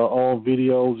documentaries or our own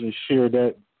videos and share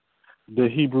the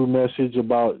Hebrew message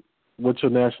about what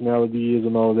your nationality is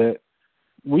and all that.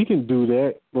 We can do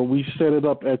that, but we set it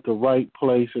up at the right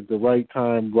place, at the right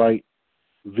time, right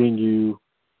venue,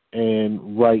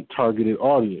 and right targeted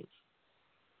audience.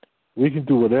 We can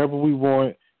do whatever we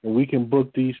want, and we can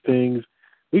book these things.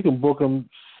 We can book them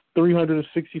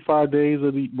 365 days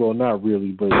of the, well, not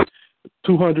really, but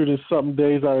 200 and something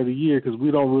days out of the year, because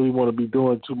we don't really want to be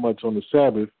doing too much on the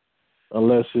Sabbath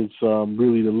unless it's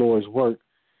really the Lord's work.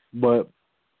 But,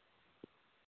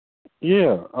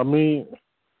 yeah, I mean,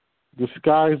 the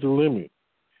sky's the limit.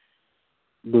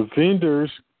 The vendors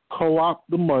co-opt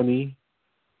the money,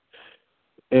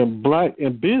 and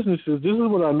businesses, this is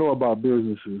what I know about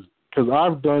businesses, because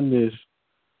I've done this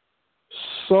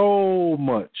so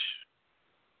much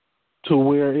to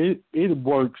where it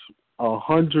works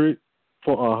 100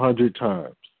 for 100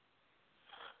 times.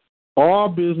 All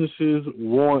businesses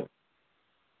want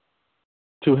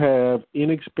to have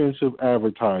inexpensive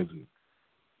advertising.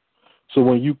 So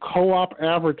when you co-op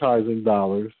advertising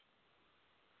dollars,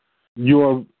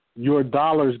 your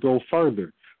dollars go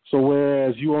further. So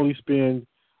whereas you only spend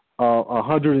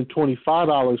 $125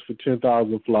 for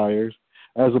 10,000 flyers,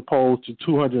 as opposed to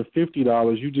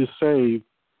 $250, you just save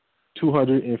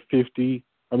 $250.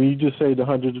 I mean, you just saved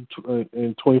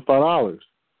 $125.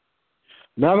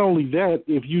 Not only that,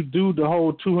 if you do the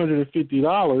whole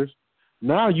 $250,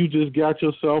 now you just got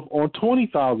yourself on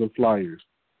 20,000 flyers.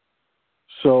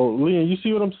 So, Leon, you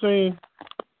see what I'm saying?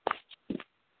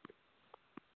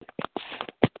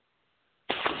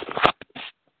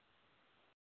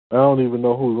 I don't even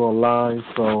know who's online,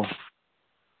 so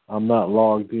I'm not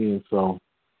logged in. So,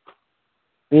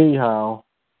 anyhow,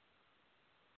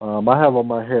 I have on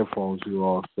my headphones here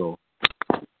also.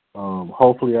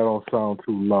 Hopefully I don't sound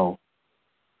too low.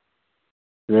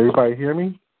 Can everybody hear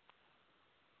me?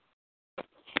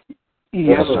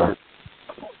 Yes, sir.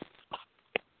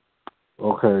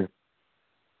 Okay.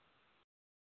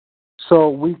 So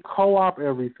we co-op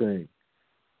everything.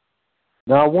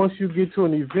 Now, once you get to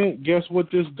an event, guess what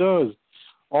this does?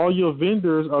 All your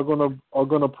vendors are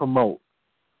gonna promote.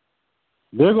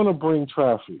 They're gonna bring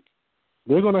traffic.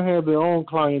 They're gonna have their own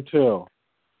clientele,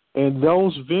 and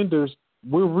those vendors,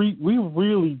 we're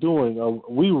really doing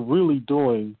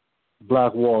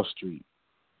Black Wall Street.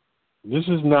 This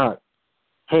is not,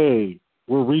 hey,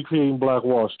 we're recreating Black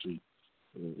Wall Street.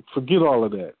 Forget all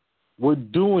of that. We're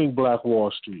doing Black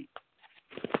Wall Street,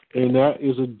 and that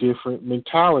is a different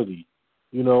mentality.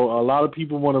 You know, a lot of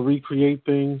people want to recreate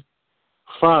things.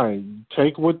 Fine,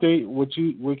 take what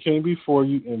came before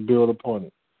you and build upon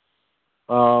it.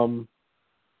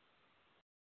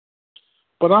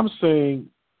 But I'm saying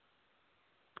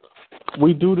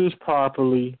we do this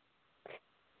properly,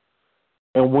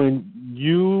 and when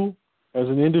you, as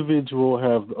an individual,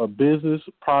 have a business,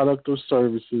 product, or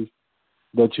services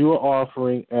that you are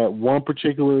offering at one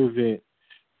particular event,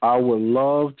 I would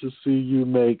love to see you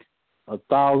make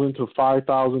 $1,000 to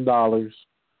 $5,000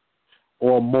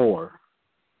 or more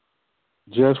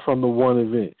just from the one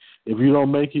event. If you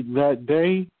don't make it that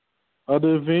day of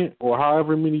the event, or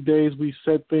however many days we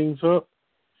set things up,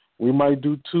 we might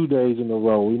do 2 days in a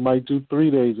row. We might do 3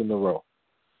 days in a row.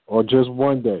 or just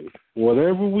one day.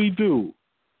 Whatever we do,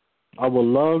 I would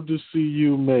love to see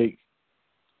you make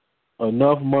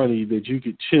enough money that you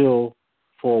could chill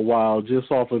for a while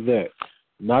just off of that.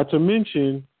 Not to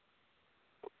mention,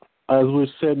 as we're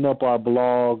setting up our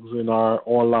blogs and our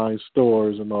online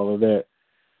stores and all of that,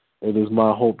 it is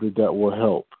my hope that that will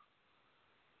help.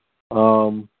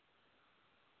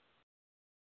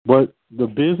 But the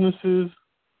businesses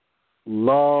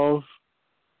love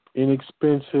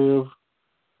inexpensive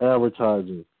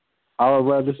advertising. I would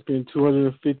rather spend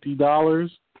 $250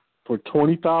 for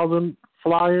 20,000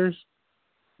 flyers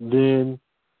than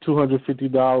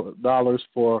 $250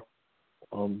 for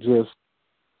just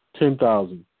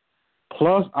 10,000.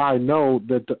 Plus, I know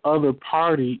that the other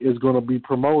party is going to be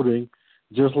promoting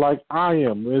just like I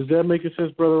am. Is that making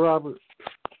sense, Brother Robert?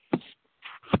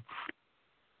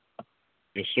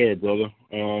 Yes, sir, brother.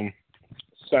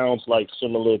 Sounds like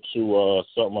similar to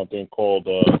something I think called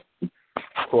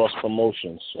cross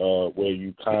promotions, where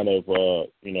you kind of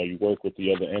you work with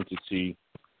the other entity,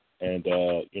 and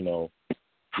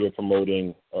you're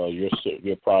promoting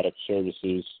your product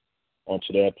services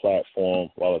onto their platform,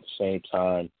 while at the same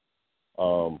time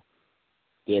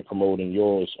they're promoting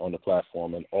yours on the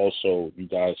platform, and also you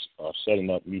guys are setting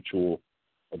up mutual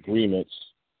agreements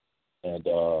and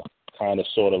kind of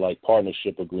sort of like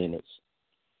partnership agreements,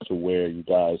 to where you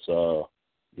guys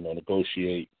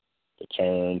negotiate the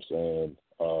terms and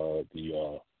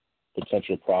the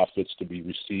potential profits to be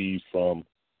received from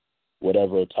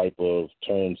whatever type of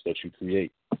terms that you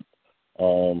create.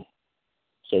 So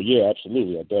yeah,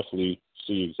 absolutely, I definitely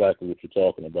see exactly what you're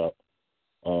talking about.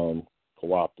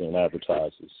 Co-opting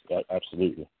advertisers,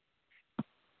 absolutely.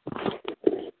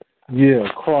 Yeah,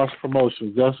 cross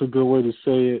promotions. That's a good way to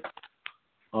say it.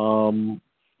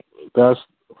 That's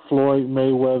Floyd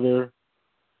Mayweather.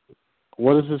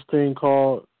 What is this thing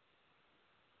called?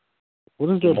 What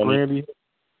is that brandy?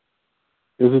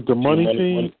 Is it the Money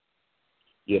Team?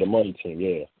 Yeah, the Money Team.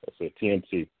 Yeah, that's it.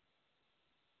 TNT.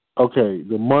 Okay,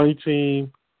 the Money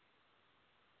Team.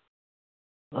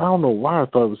 I don't know why I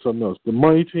thought it was something else. The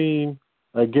Money Team,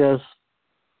 I guess.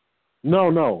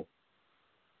 No.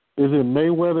 Is it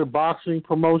Mayweather Boxing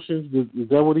Promotions? Is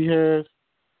that what he has?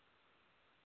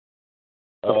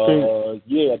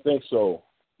 Yeah, I think so.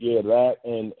 Yeah, that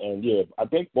and yeah, I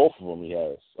think both of them he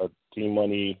has. Team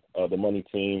Money, the Money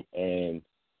Team, and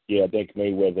yeah, I think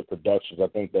Mayweather Productions. I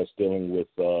think that's dealing with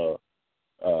the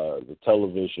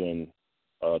television,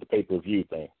 the pay-per-view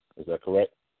thing. Is that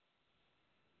correct?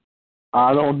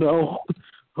 I don't know,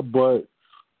 but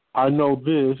I know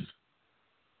this.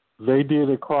 They did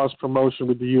a cross promotion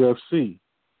with the UFC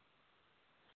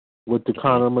with the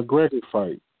Conor McGregor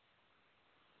fight,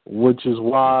 which is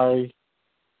why.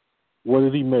 What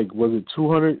did he make? Was it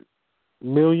 $200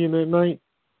 million that night?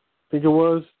 I think it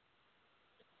was.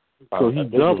 So he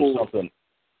doubled.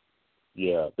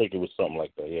 Yeah, I think it was something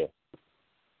like that. Yeah.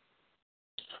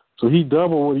 So he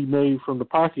doubled what he made from the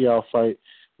Pacquiao fight,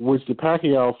 which the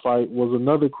Pacquiao fight was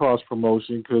another cross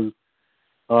promotion because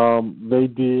they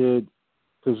did,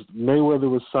 because Mayweather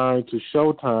was signed to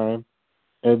Showtime,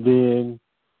 and then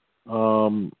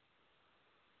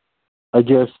I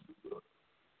guess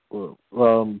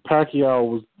Pacquiao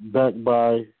was backed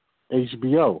by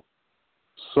HBO.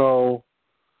 So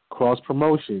cross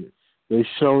promotion. They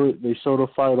showed the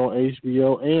fight on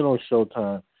HBO and on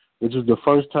Showtime, which is the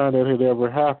first time that had ever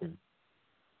happened.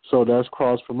 So that's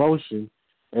cross promotion,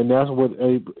 and that's what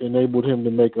enabled him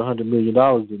to make $100 million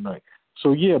tonight.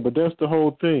 So yeah, but that's the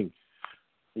whole thing.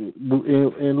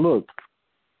 And look,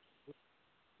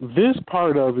 this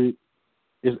part of it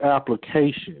is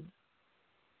application.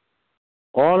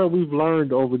 All that we've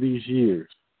learned over these years,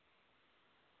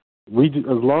 as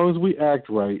long as we act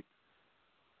right,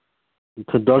 we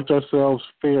conduct ourselves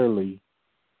fairly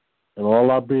in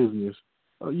all our business,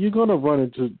 you're going to run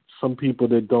into some people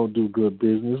that don't do good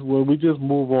business. Well, we just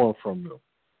move on from them.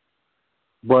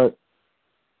 But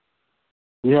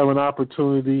we have an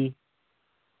opportunity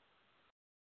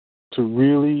to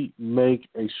really make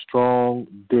a strong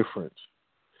difference.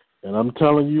 And I'm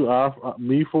telling you,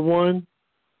 me for one,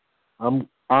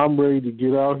 I'm ready to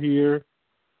get out here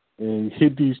and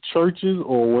hit these churches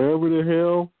or wherever the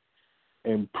hell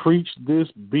and preach this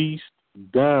beast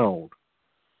down.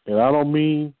 And I don't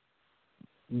mean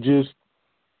just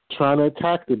trying to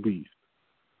attack the beast,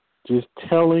 just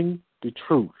telling the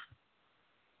truth.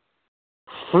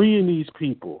 Freeing these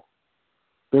people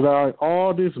that are in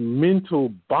all this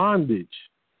mental bondage.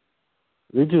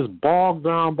 They're just bogged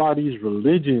down by these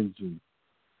religions and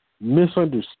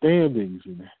misunderstandings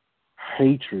and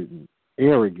hatred and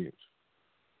arrogance.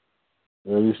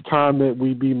 It's time that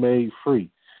we be made free.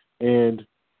 And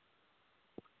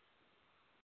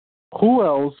who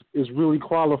else is really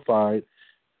qualified?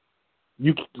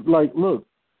 Look,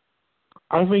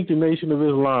 I think the Nation of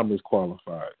Islam is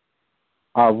qualified.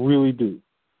 I really do.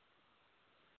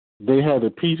 They had the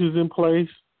pieces in place,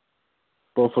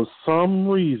 but for some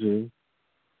reason,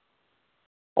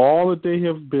 all that they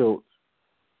have built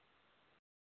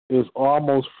is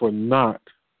almost for naught,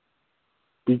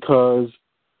 because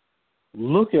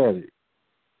look at it.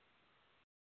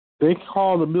 They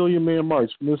call the Million Man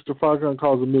March. Mr. Farrakhan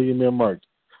calls the Million Man March.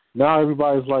 Now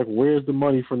everybody's like, where's the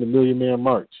money from the Million Man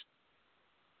March?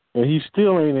 And he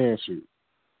still ain't answered.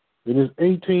 And it's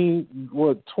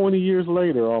 20 years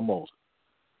later almost.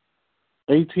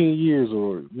 18 years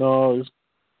it's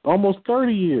almost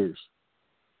 30 years.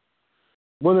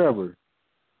 Whatever.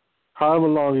 However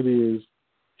long it is,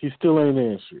 he still ain't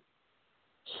answered.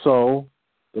 So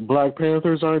the Black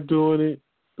Panthers aren't doing it.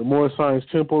 The Moore Science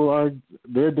Temple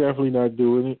they're definitely not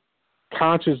doing it.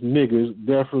 Conscious niggas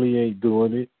definitely ain't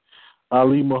doing it.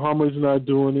 Ali Muhammad's not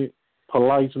doing it.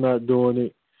 Polite's not doing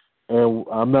it. And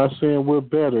I'm not saying we're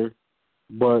better,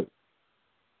 but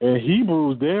and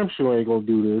Hebrews damn sure ain't gonna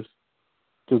do this,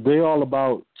 because they all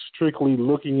about strictly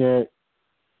looking at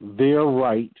their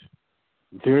right.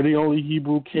 They're the only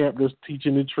Hebrew camp that's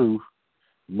teaching the truth.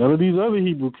 None of these other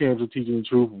Hebrew camps are teaching the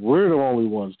truth. We're the only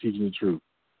ones teaching the truth.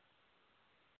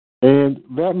 And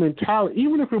that mentality,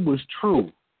 even if it was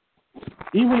true,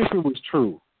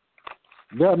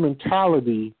 that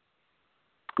mentality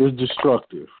is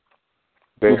destructive.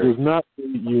 It does not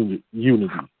create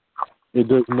unity. It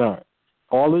does not.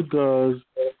 All it does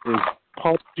is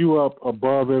pump you up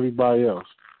above everybody else.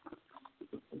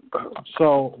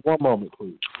 So, one moment,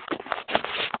 please.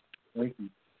 Thank you.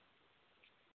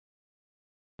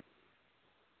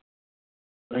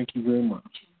 Thank you very much.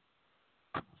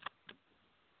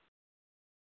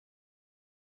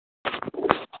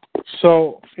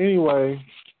 So, anyway,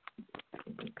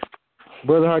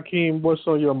 Brother Hakeem, what's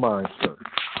on your mind, sir?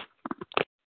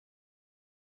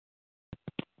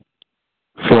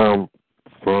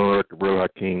 Brother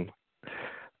Hakeem.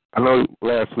 I know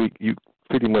last week you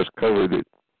pretty much covered it,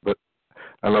 but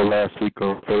I know last week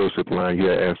on Fellowship Line you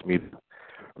had asked me to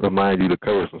remind you to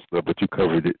cover some stuff, but you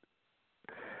covered it.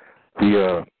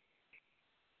 The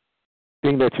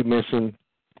thing that you mentioned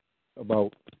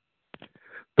about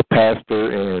the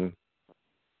pastor and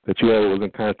that you was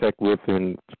in contact with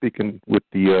and speaking with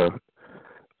the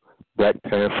Black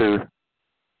Panther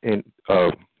in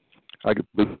I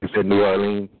believe you said New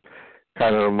Orleans,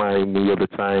 kind of reminded me of the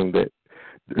time that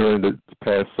during the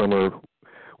past summer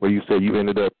where you said you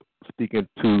ended up speaking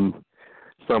to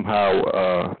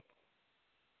somehow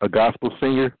a gospel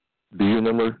singer. Do you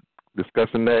remember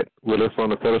discussing that with us on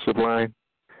the Fellowship Line?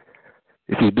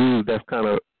 If you do, that's kind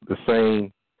of the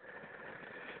same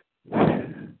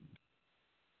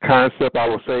concept, I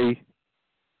would say,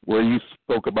 where you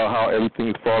spoke about how everything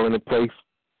is falling in place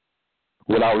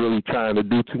without really trying to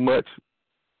do too much.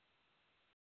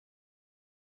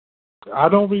 I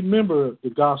don't remember the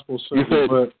gospel singer,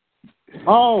 but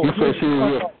you said she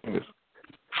was real famous.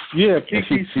 Yeah,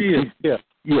 PCC is. Yeah.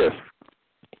 Yes.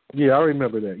 Yeah, I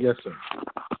remember that. Yes, sir.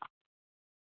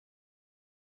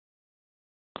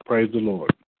 Praise the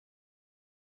Lord.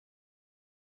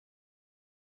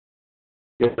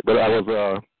 Yes, but I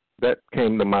was that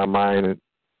came to my mind, and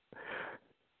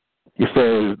you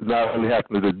said it's not really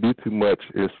happening to do too much.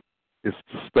 It's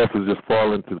stuff is just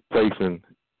falling into place, and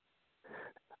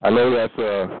I know that's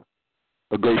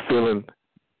a great feeling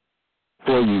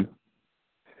for you.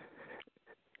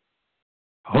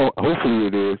 Hopefully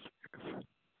it is.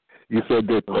 You said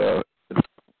that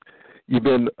you've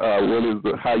been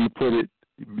how you put it?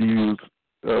 You used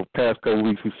past couple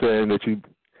weeks. You saying that you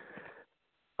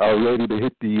are ready to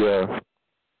hit the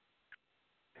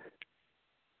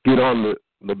get on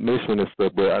the mission and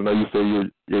stuff. But I know you say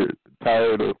you're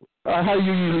tired of. How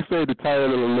you usually say the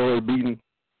tired of the Lord's beating.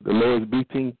 The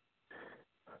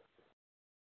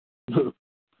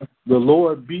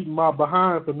Lord beating my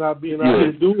behind for not being out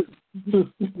here doing it.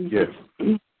 Yes.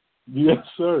 Yes,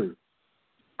 sir.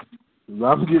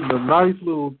 I'm getting a nice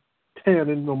little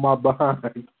tanning on my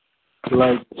behind.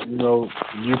 Like,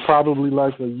 you're probably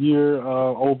like a year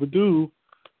overdue,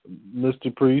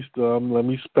 Mr. Priest. Let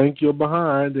me spank your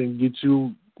behind and get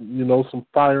you, some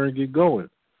fire and get going.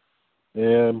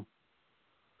 And,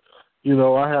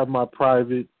 I have my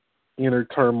private inner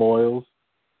turmoils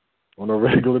on a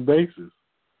regular basis.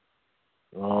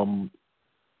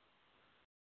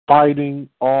 Fighting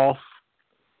off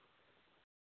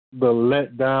the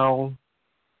letdown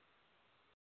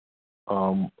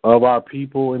of our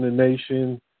people in the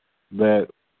nation that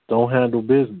don't handle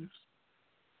business.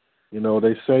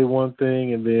 They say one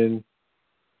thing and then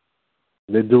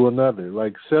they do another.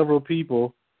 Like several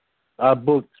people, I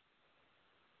booked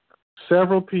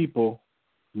several people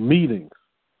meetings,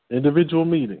 individual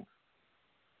meetings,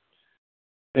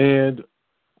 and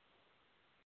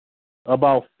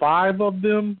about 5 of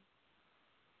them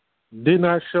did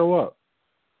not show up.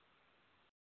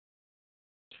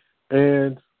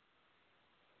 And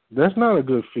that's not a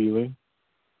good feeling.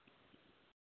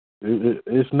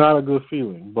 It's not a good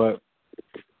feeling, but,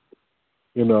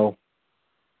 you know,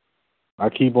 I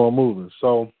keep on moving.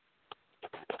 So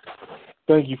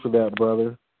thank you for that,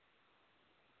 brother.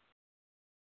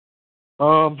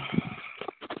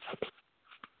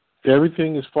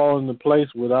 Everything is falling into place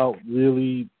without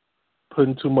really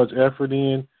putting too much effort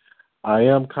in. I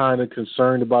am kind of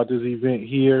concerned about this event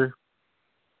here.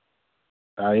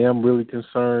 I am really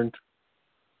concerned.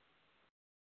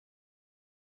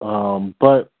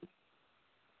 But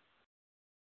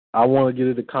I want to get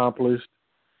it accomplished,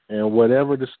 and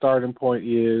whatever the starting point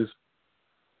is,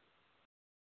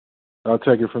 I'll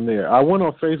take it from there. I went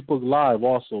on Facebook Live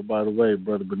also, by the way,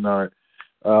 Brother Bernard.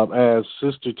 As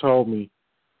Sister told me,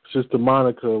 Sister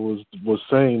Monica was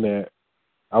saying that,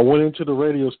 I went into the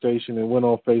radio station and went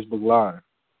on Facebook Live.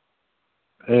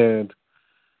 And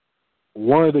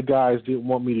one of the guys didn't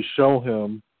want me to show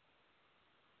him.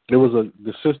 There was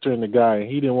the sister and the guy, and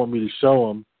he didn't want me to show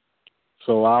him,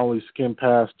 so I only skimmed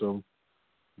past him.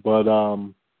 But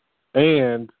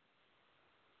and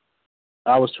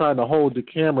I was trying to hold the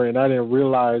camera, and I didn't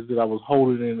realize that I was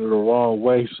holding it in the wrong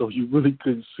way, so you really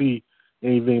couldn't see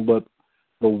anything but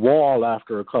the wall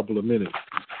after a couple of minutes.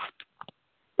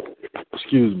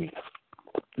 Excuse me.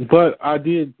 But I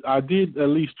did at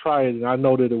least try it, and I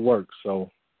know that it works.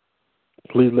 So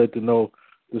please let the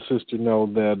sister know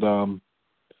that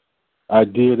I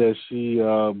did as she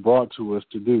brought to us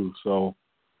to do. So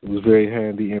it was very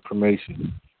handy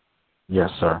information.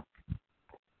 Yes, sir.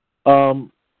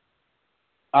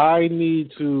 I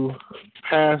need to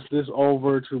pass this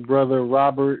over to Brother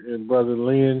Robert and Brother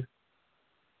Lynn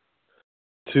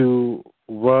to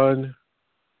run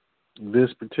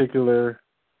this particular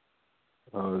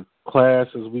class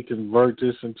as we convert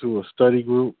this into a study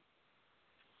group,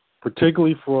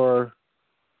 particularly for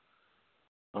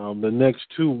the next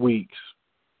 2 weeks,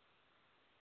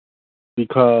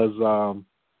 because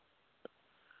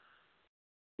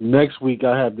next week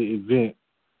I have the event,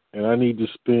 and I need to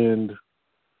spend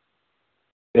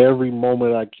every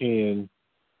moment I can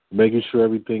making sure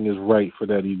everything is right for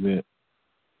that event.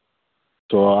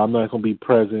 So I'm not going to be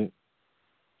present.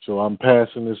 So I'm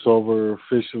passing this over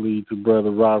officially to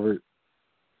Brother Robert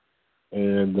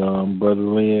and Brother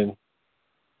Lynn.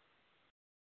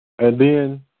 And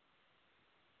then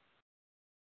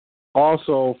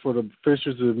also for the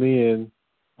Fishers of Men,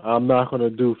 I'm not going to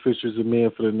do Fishers of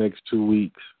Men for the next 2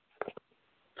 weeks.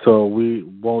 So we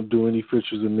won't do any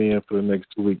Fishers of Men for the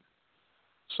next 2 weeks.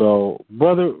 So,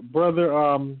 Brother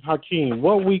Hakeem,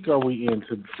 what week are we in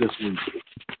this week?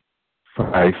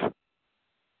 5.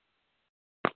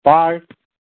 5?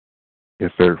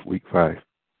 Yes, sir. Week 5.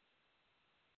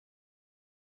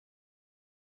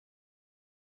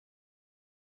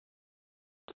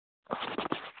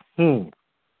 So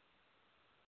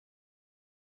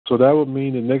that would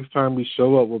mean the next time we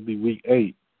show up will be week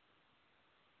 8.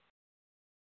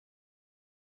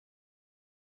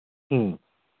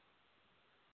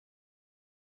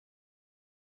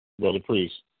 Brother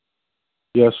Priest.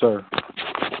 Yes, sir.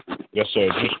 Yes, sir.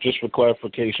 Just for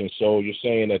clarification, so you're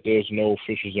saying that there's no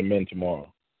Fishers of Men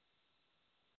tomorrow?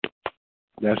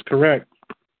 That's correct.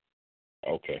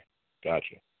 Okay,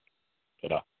 gotcha.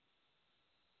 Ta-da.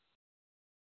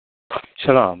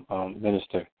 Shalom,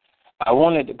 Minister. I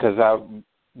wanted, because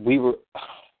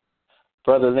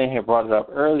Brother Lynn had brought it up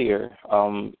earlier,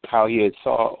 how he had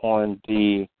saw on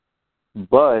the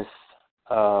bus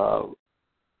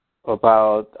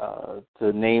about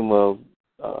the name of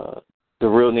the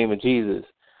real name of Jesus.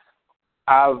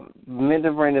 I meant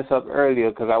to bring this up earlier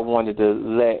because I wanted to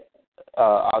let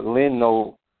Lynn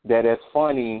know that it's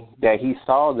funny that he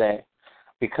saw that,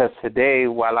 because today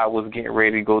while I was getting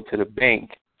ready to go to the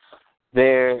bank,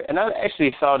 and I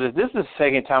actually saw this. This is the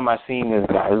second time I've seen this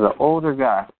guy. He's an older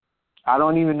guy. I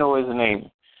don't even know his name,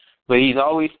 but he's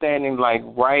always standing like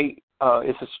right.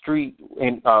 It's a street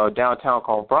in downtown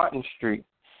called Broughton Street,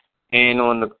 and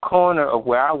on the corner of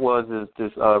where I was is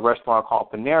this restaurant called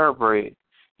Panera Bread.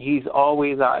 He's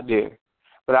always out there,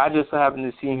 but I just happened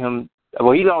to see him.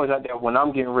 Well, he's always out there when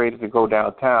I'm getting ready to go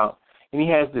downtown, and he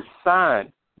has this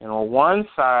sign. And on one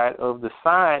side of the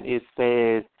sign it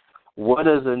says,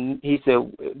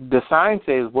 the sign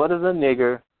says, what is a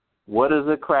nigger? What is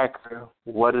a cracker?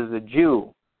 What is a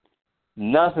Jew?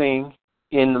 Nothing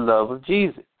in the love of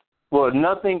Jesus. Well,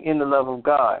 nothing in the love of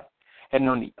God. And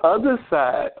on the other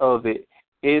side of it,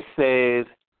 it says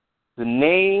the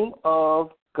name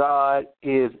of God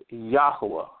is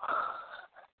Yahweh.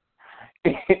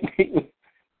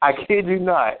 I kid you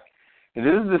not. And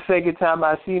this is the second time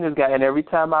I've seen this guy, and every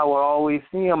time I would always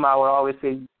see him, I would always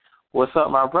say, "What's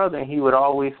up, my brother?" And he would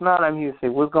always smile at me and say,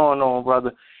 "What's going on,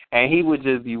 brother?" And he would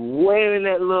just be waving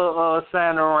that little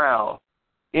sign around.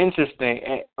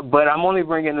 Interesting. But I'm only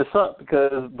bringing this up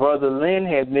because Brother Lynn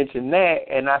had mentioned that,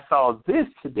 and I saw this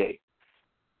today.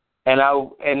 And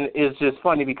it's just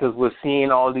funny because we're seeing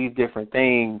all these different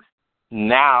things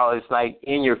now. It's like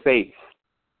in your face.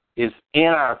 It's in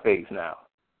our face now.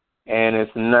 And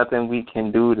it's nothing we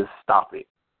can do to stop it.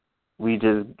 We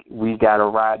got to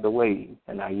ride the wave,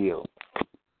 and I yield.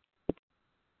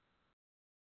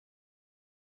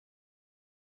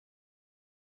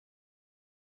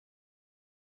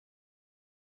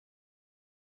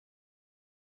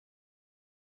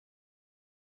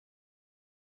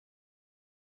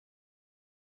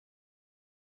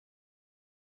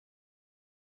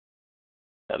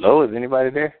 Hello, is anybody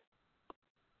there?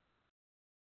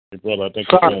 Hey, brother, I think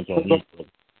your phone's on mute.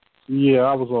 Yeah,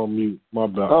 I was on mute. My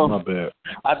bad. Oh. My bad.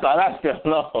 I thought I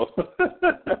fell off.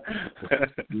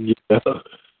 Yeah.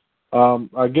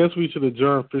 I guess we should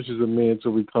adjourn Fishes and Men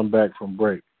until we come back from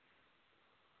break.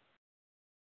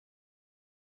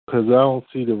 Because I don't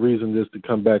see the reason just to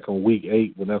come back on week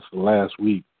 8 when that's the last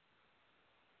week.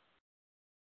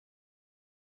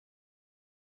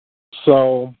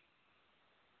 So,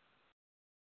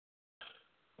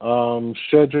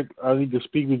 Shedrick, I need to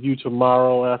speak with you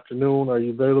tomorrow afternoon. Are you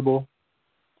available?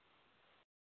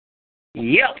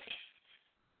 Yep.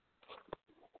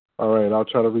 All right, I'll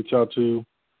try to reach out to you.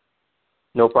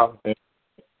 No problem.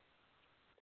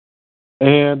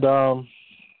 And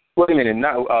wait a minute,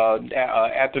 not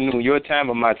afternoon, your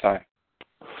time or my time?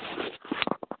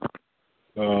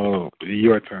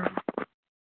 your turn.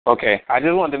 Okay, I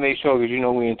just wanted to make sure because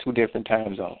we're in 2 different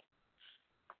time zones.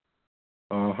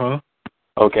 Uh-huh.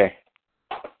 Okay.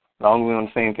 As long as we're on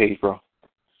the same page, bro.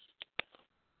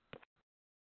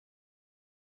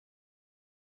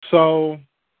 So,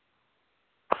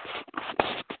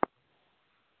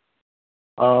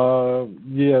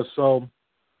 so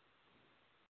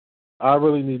I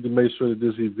really need to make sure that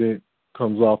this event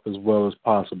comes off as well as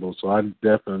possible. So I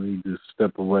definitely need to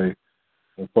step away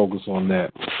and focus on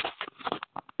that.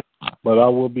 But I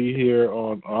will be here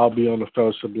I'll be on the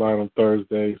fellowship line on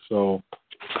Thursday, so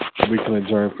we can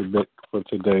adjourn for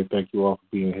today. Thank you all for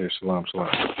being here. Shalom, shalom.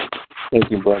 Thank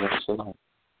you, brother. Shalom.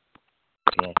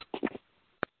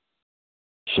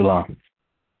 Shalom.